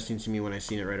very interesting to me when I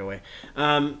seen it right away.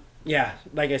 Yeah,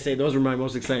 like I say, those were my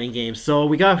most exciting games. So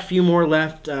we got a few more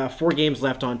left. 4 games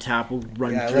left on tap. We'll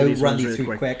run through these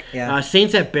really quick. Yeah.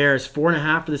 Saints at Bears,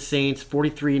 4.5 for the Saints,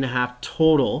 43.5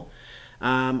 total.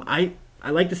 I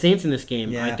like the Saints in this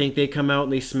game. Yeah. I think they come out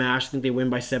and they smash. I think they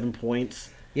win by 7 points.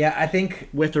 Yeah, I think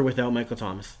with or without Michael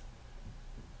Thomas.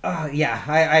 Yeah,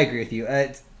 I agree with you.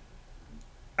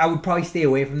 I would probably stay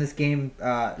away from this game.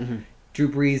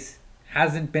 Drew Brees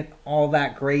hasn't been all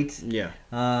that great. Yeah.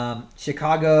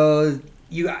 Chicago,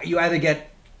 you either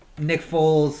get Nick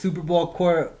Foles, Super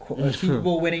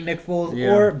Bowl winning Nick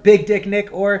Foles, or Big Dick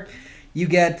Nick, or you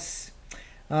get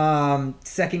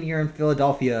second year in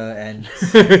Philadelphia and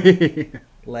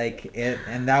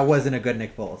and that wasn't a good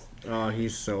Nick Foles. Oh,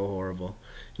 he's so horrible.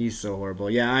 He's so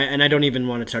horrible. Yeah, I don't even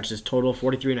want to touch this total.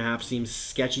 43.5 seems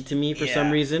sketchy to me for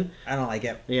some reason. I don't like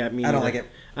it. Yeah, me I don't like it.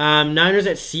 Niners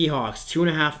at Seahawks,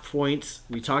 2.5 points.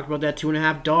 We talked about that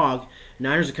 2.5 dog.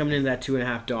 Niners are coming into that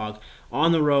 2.5 dog.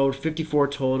 On the road, 54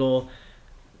 total.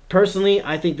 Personally,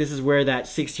 I think this is where that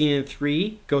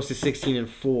 16-3 goes to 16-4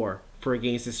 for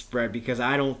against the spread, because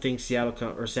I don't think Seattle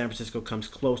or San Francisco comes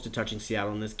close to touching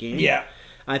Seattle in this game. Yeah.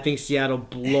 I think Seattle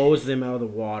blows them out of the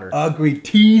water. Agreed.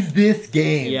 Tease this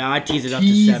game. Yeah, I'd tease it up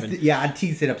to 7. I'd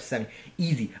tease it up to 7.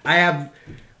 Easy. I have...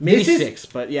 Maybe 6,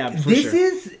 but yeah, for this sure.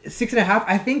 This is 6.5.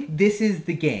 I think this is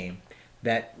the game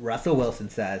that Russell Wilson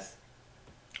says,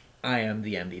 I am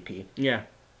the MVP. Yeah.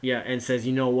 Yeah, and says,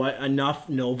 you know what? Enough,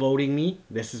 no voting me.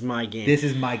 This is my game. This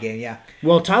is my game, yeah.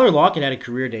 Well, Tyler Lockett had a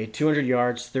career day. 200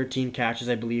 yards, 13 catches,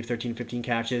 I believe, 15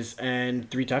 catches, and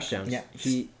 3 touchdowns. Yeah.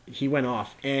 He went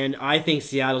off. And I think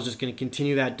Seattle's just going to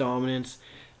continue that dominance.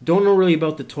 Don't know really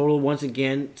about the total. Once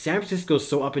again, San Francisco's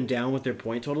so up and down with their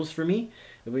point totals for me.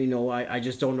 You know, I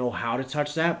just don't know how to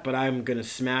touch that, but I'm going to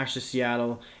smash the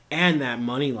Seattle and that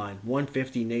money line,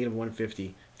 150, negative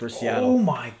 150. For Seattle. Oh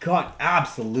my God!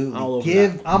 Absolutely.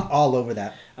 I'm all over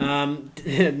that.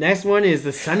 Next one is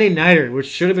the Sunday Nighter, which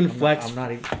should have been flexed.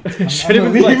 Should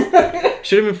have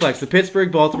been flexed. The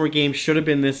Pittsburgh-Baltimore game should have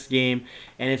been this game,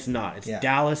 and it's not. It's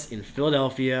Dallas in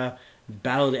Philadelphia.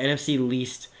 Battle of the NFC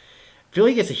least.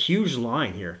 Philly gets a huge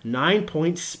line here.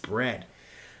 9-point spread.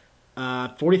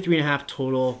 43.5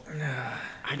 total.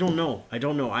 I don't know.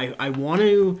 I want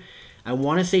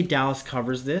to say Dallas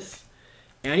covers this.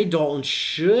 Andy Dalton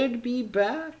should be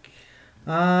back.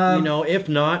 If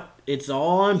not, it's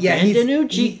all on Ben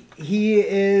DiNucci. He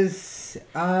is.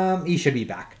 He should be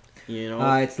back.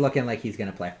 It's looking like he's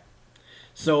gonna play.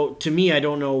 So to me, I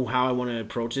don't know how I want to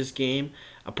approach this game.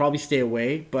 I'll probably stay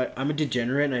away, but I'm a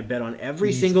degenerate and I bet on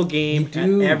every single game at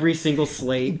every single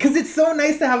slate. Because it's so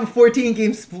nice to have a 14-game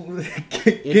It's fun.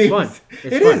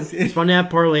 It's fun to have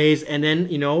parlays, and then,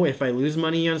 if I lose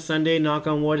money on Sunday, knock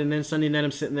on wood, and then Sunday night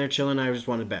I'm sitting there chilling, I just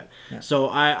want to bet. Yeah. So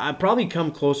I probably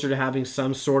come closer to having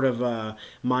some sort of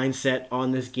mindset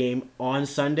on this game on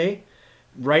Sunday.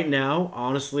 Right now,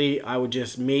 honestly, I would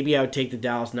take the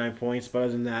Dallas 9 points, but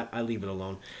other than that, I leave it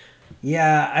alone.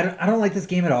 Yeah, I don't like this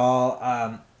game at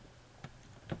all.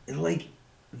 The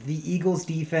Eagles'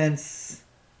 defense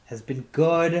has been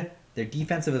good. Their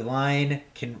defensive line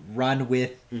can run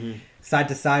with side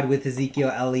to side with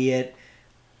Ezekiel Elliott.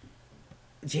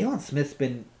 Jalen Smith's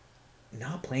been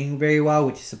not playing very well,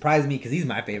 which surprised me because he's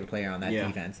my favorite player on that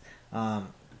defense. I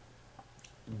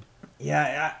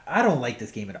don't like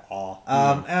this game at all.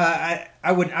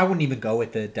 I wouldn't even go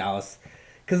with the Dallas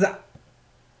because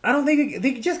I don't think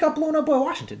they just got blown up by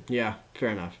Washington. Yeah, fair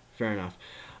enough.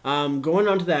 Going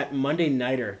on to that Monday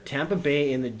Nighter, Tampa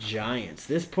Bay and the Giants.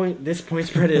 This point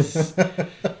spread is...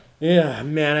 Yeah,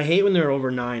 man, I hate when they're over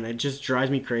 9. It just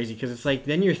drives me crazy because it's like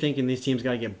then you're thinking these teams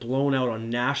got to get blown out on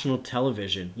national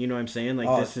television. You know what I'm saying?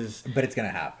 This is... But it's going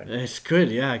to happen. It's good,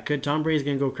 yeah. It could. Tom Brady's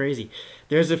going to go crazy.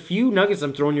 There's a few nuggets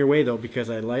I'm throwing your way, though, because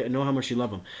I know how much you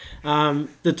love them.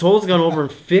 The total's gone over in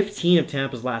 15 of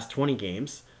Tampa's last 20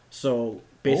 games. So...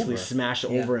 basically smashed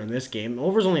over in this game.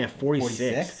 Over's only at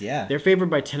 46. Yeah. They're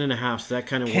favored by 10.5, so that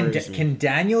kind of worries me. Can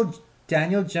Daniel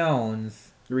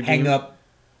Jones hang up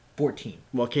 14?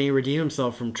 Well, can he redeem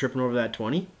himself from tripping over that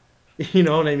 20? You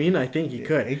know what I mean? I think he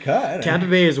could. He could. Tampa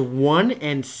Bay is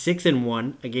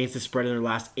 1-6-1 against the spread in their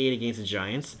last 8 against the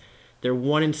Giants. They're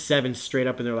 1-7 straight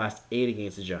up in their last 8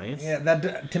 against the Giants. Yeah,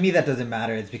 to me that doesn't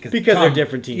matter. It's because they're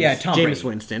different teams. Yeah, Tom Jameis Brady.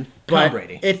 Winston. Tom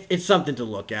Brady. It's something to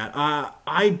look at.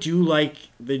 I do like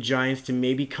the Giants to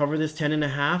maybe cover this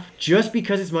 10.5 just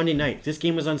because it's Monday night. If this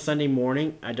game was on Sunday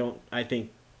morning, I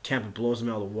think Tampa blows them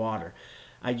out of the water.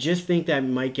 I just think that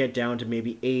might get down to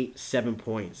maybe 8-7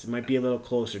 points. It might be a little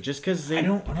closer, just because I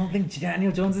don't think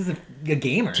Daniel Jones is a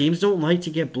gamer. teams don't like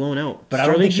to get blown out. But I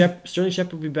don't think Sterling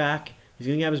Shepard will be back. He's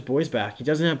going to have his boys back. He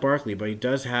doesn't have Barkley, but he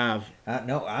does have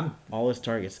all his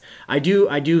targets. I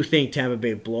do think Tampa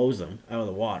Bay blows them out of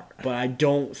the water, but I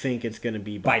don't think it's going to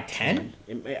be by 10.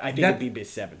 I think it'll be by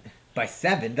 7. By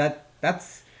 7.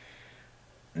 That's.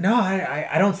 No,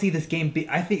 I don't see this game.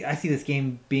 I see this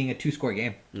game being a 2-score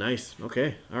game. Nice.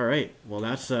 Okay. All right. Well,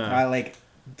 that's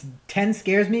 10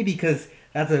 scares me because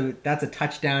that's a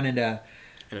touchdown and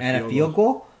a field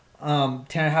goal.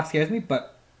 10.5 scares me,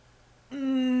 but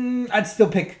I'd still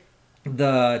pick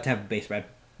the Tampa Bay spread.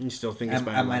 You still think it's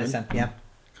by at minus 10? Yeah.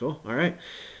 Cool. All right.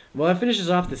 Well, that finishes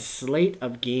off the slate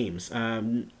of games.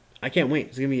 I can't wait.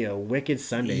 It's gonna be a wicked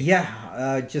Sunday.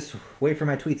 Yeah, just wait for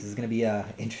my tweets. This is gonna be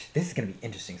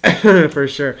interesting. For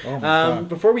sure. Oh my God.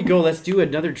 Before we go, let's do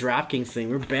another DraftKings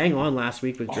thing. We were bang on last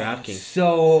week with DraftKings.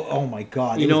 Oh my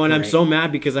God. You know, and I'm so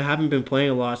mad because I haven't been playing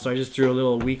a lot, so I just threw a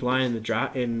little weak line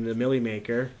in the Millie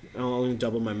Maker. I'll only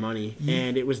double my money,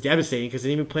 and it was devastating because I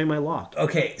didn't even play my lock.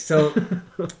 Okay, so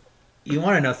you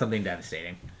want to know something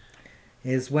devastating?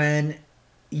 Is when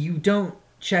you don't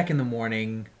check in the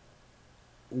morning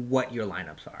what your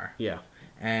lineups are. Yeah.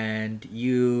 And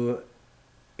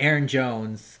Aaron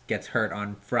Jones gets hurt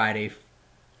on Friday.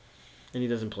 And he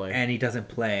doesn't play. And you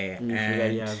forget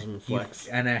he has him in flex.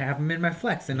 And I have him in my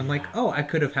flex. And I'm like, I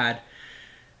could have had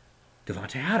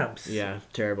Devontae Adams. Yeah,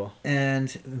 terrible.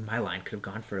 And my line could have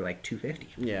gone for like 250.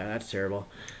 Yeah, that's terrible.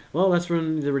 Well, that's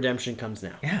when the redemption comes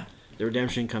now. Yeah. The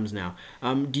redemption comes now.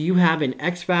 Do you have an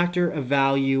X Factor, a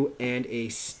value, and a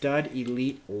stud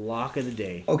elite lock of the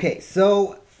day? Okay,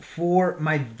 so for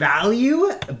my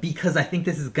value, because I think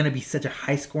this is going to be such a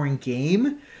high-scoring game,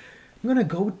 I'm going to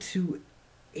go to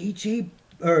AJ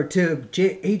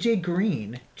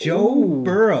Green, Joe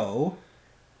Burrow,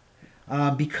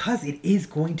 because it is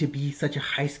going to be such a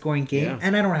high-scoring game,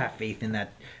 and I don't have faith in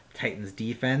that Titans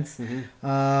defense.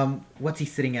 Mm-hmm. What's he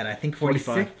sitting at? I think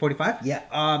 46? 45?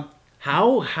 Yeah.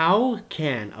 How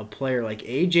can a player like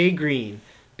AJ Green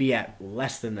be at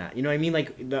less than that? You know what I mean?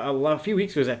 Like a few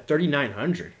weeks ago, it was at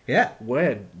 3,900. Yeah.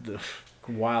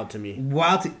 Wild to me.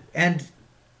 And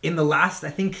in the last,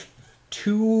 I think,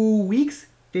 2 weeks,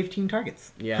 15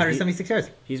 targets. Yeah. 176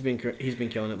 yards. He's been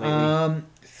killing it lately.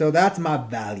 So that's my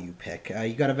value pick.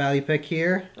 You got a value pick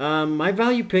here? My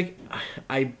value pick,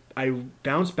 I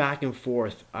bounce back and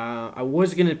forth. I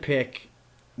was gonna pick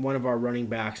one of our running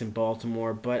backs in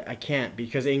Baltimore, but I can't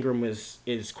because Ingram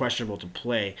is questionable to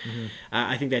play. Mm-hmm.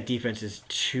 I think that defense is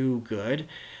too good.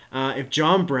 If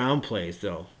John Brown plays,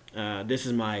 though, this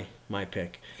is my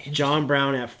pick. John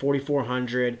Brown at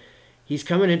 4,400. He's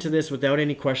coming into this without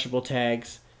any questionable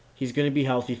tags. He's going to be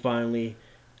healthy finally.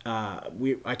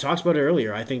 I talked about it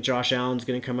earlier. I think Josh Allen's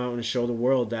going to come out and show the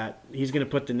world that he's going to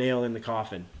put the nail in the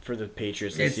coffin for the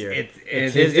Patriots this year.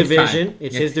 It's his division.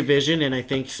 It's his division, and I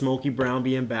think Smokey Brown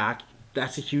being back,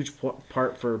 that's a huge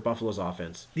part for Buffalo's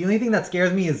offense. The only thing that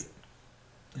scares me is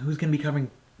who's going to be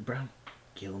covering Brown?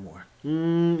 Gilmore.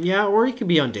 Yeah, or he could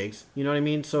be on Diggs. You know what I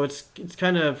mean? So it's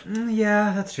kind of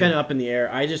that's true. Kind of up in the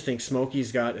air. I just think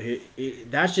Smokey's got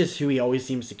that's just who he always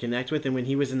seems to connect with. And when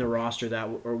he was in the roster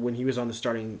or when he was on the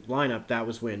starting lineup, that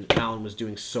was when Allen was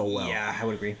doing so well. Yeah, I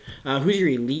would agree. Who's your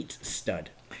elite stud?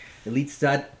 Elite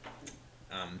stud.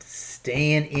 I'm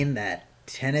staying in that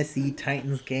Tennessee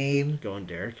Titans game. Going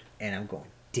Derek. And I'm going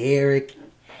Derrick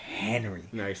Henry.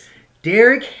 Nice.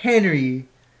 Derrick Henry.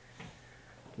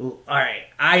 All right,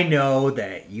 I know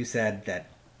that you said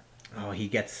that. He's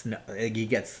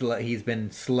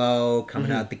been slow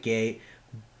coming out the gate,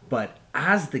 but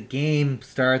as the game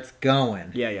starts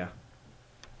going,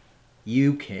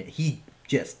 he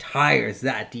just tires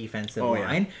that defensive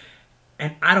line,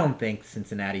 and I don't think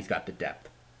Cincinnati's got the depth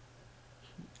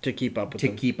to keep up with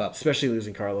them. Especially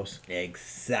losing Carlos.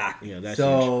 Exactly. Yeah, that's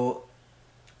so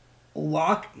huge.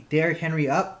 Lock Derrick Henry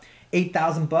up,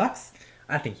 $8,000.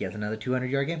 I think he has another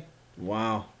 200-yard game.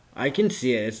 Wow, I can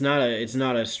see it. It's not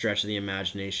a stretch of the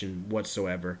imagination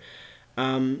whatsoever.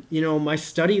 My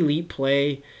stud elite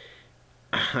play,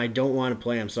 I don't want to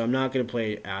play him, so I'm not going to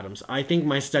play Adams. I think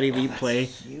my stud elite play,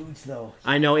 huge though.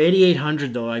 I know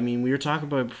 8,800 though. I mean, we were talking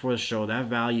about it before the show. That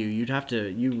value,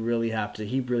 he really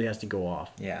has to go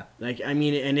off. Yeah. Like I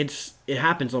mean, and it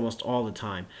happens almost all the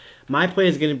time. My play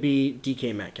is going to be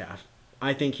DK Metcalf.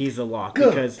 I think he's a lock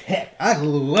Good because pick. I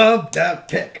love that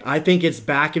pick. I think it's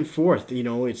back and forth.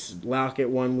 It's Lockett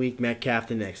one week, Metcalf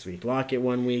the next week. Lockett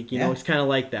one week. It's kind of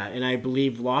like that. And I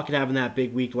believe Lockett having that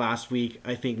big week last week.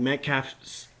 I think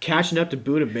Metcalf catching up to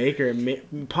Buda Baker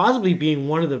and possibly being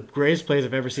one of the greatest plays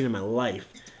I've ever seen in my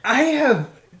life. I have...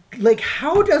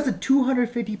 how does a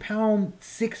 250-pound,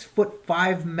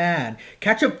 6'5" man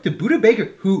catch up to Buda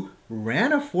Baker, who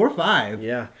ran a 4.5?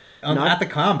 Yeah. At the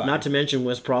combine. Not to mention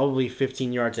was probably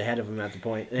 15 yards ahead of him at the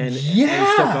point. And yeah. And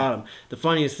he still got him. The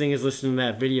funniest thing is listening to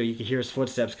that video, you could hear his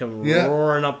footsteps coming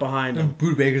roaring up behind him. And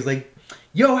Buda Baker's like,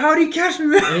 yo, how do you catch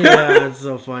me? Yeah, it's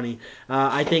so funny.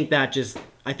 I think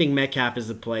Metcalf is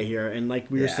the play here. And like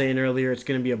we were saying earlier, it's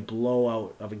going to be a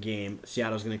blowout of a game.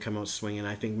 Seattle's going to come out swinging.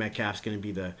 I think Metcalf's going to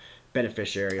be the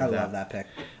beneficiary of that. I love that pick.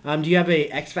 Do you have a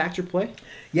X Factor play?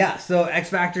 Yeah, so X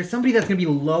Factor, somebody that's going to be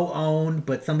low owned,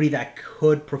 but somebody that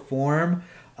could perform.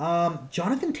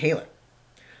 Jonathan Taylor.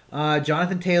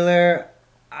 Jonathan Taylor,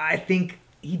 I think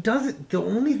he doesn't. The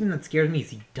only thing that scares me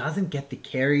is he doesn't get the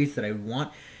carries that I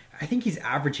want. I think he's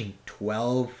averaging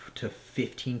 12 to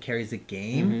 15 carries a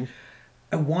game. Mm-hmm.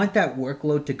 I want that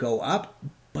workload to go up,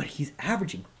 but he's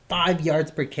averaging 5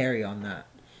 yards per carry on that.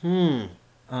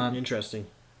 Interesting.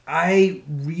 I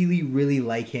really, really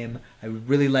like him. I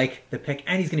really like the pick,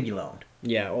 and he's going to be low owned.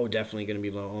 Yeah, definitely going to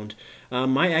be low owned.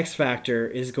 My X Factor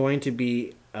is going to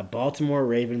be a Baltimore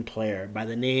Raven player by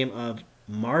the name of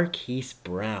Marquise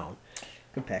Brown.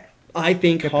 Good pick. I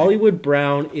think Hollywood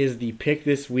Brown is the pick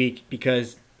this week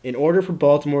because in order for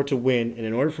Baltimore to win and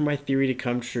in order for my theory to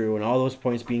come true and all those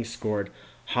points being scored,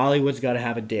 Hollywood's got to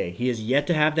have a day. He has yet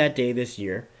to have that day this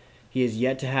year. He has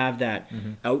yet to have that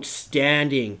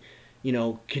outstanding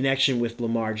connection with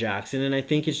Lamar Jackson. And I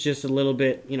think it's just a little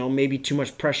bit, maybe too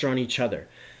much pressure on each other.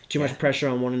 Too much pressure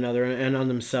on one another and on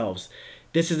themselves.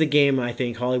 This is a game I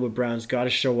think Hollywood Brown's got to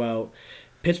show out.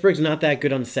 Pittsburgh's not that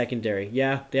good on the secondary.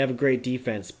 Yeah, they have a great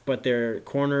defense, but their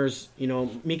corners,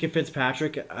 Minkah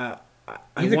Fitzpatrick, I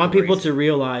want people to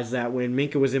realize that when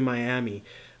Minkah was in Miami,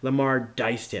 Lamar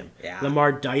diced him. Yeah.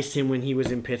 Lamar diced him when he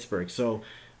was in Pittsburgh. So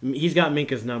he's got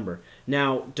Minkah's number.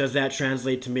 Now, does that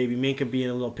translate to maybe Minkah being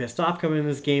a little pissed off coming in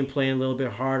this game, playing a little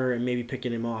bit harder, and maybe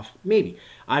picking him off? Maybe.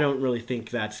 I don't really think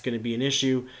that's going to be an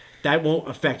issue. That won't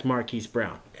affect Marquise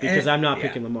Brown because I'm not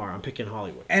picking Lamar. I'm picking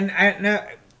Hollywood. And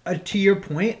to your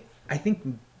point, I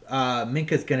think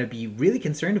Minkah's going to be really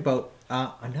concerned about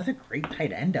another great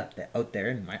tight end out there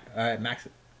in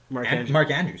Mark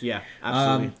Andrews. Yeah,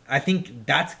 absolutely. I think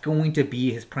that's going to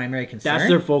be his primary concern. That's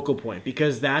their focal point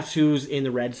because that's who's in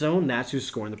the red zone. That's who's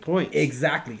scoring the points.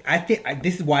 Exactly. I think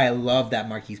this is why I love that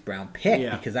Marquise Brown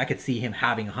pick because I could see him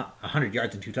having 100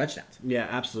 yards and 2 touchdowns. Yeah,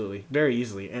 absolutely. Very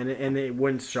easily. And it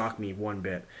wouldn't shock me one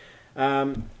bit.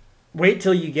 Wait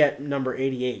till you get number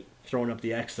 88 throwing up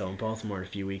the X in Baltimore in a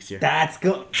few weeks here. That's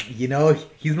good.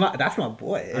 That's my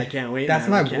boy. I can't wait. That's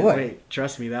my boy. Wait.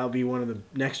 Trust me, that'll be one of the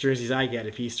next jerseys I get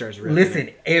if he starts really.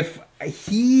 Listen, if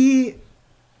he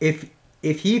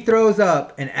throws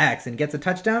up an X and gets a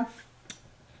touchdown,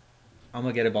 I'm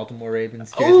gonna get a Baltimore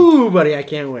Ravens jersey. Ooh, buddy, I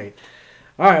can't wait.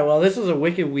 All right, well, this was a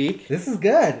wicked week. This is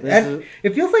good.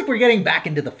 It feels like we're getting back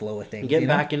into the flow of things. Getting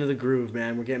back into the groove,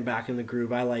 man. We're getting back in the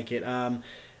groove. I like it.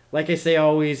 Like I say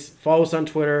always, follow us on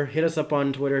Twitter. Hit us up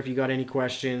on Twitter if you got any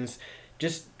questions.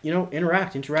 Just,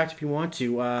 interact. Interact if you want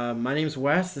to. My name's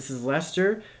Wes. This is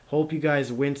Lester. Hope you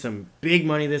guys win some big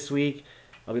money this week.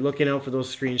 I'll be looking out for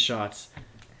those screenshots.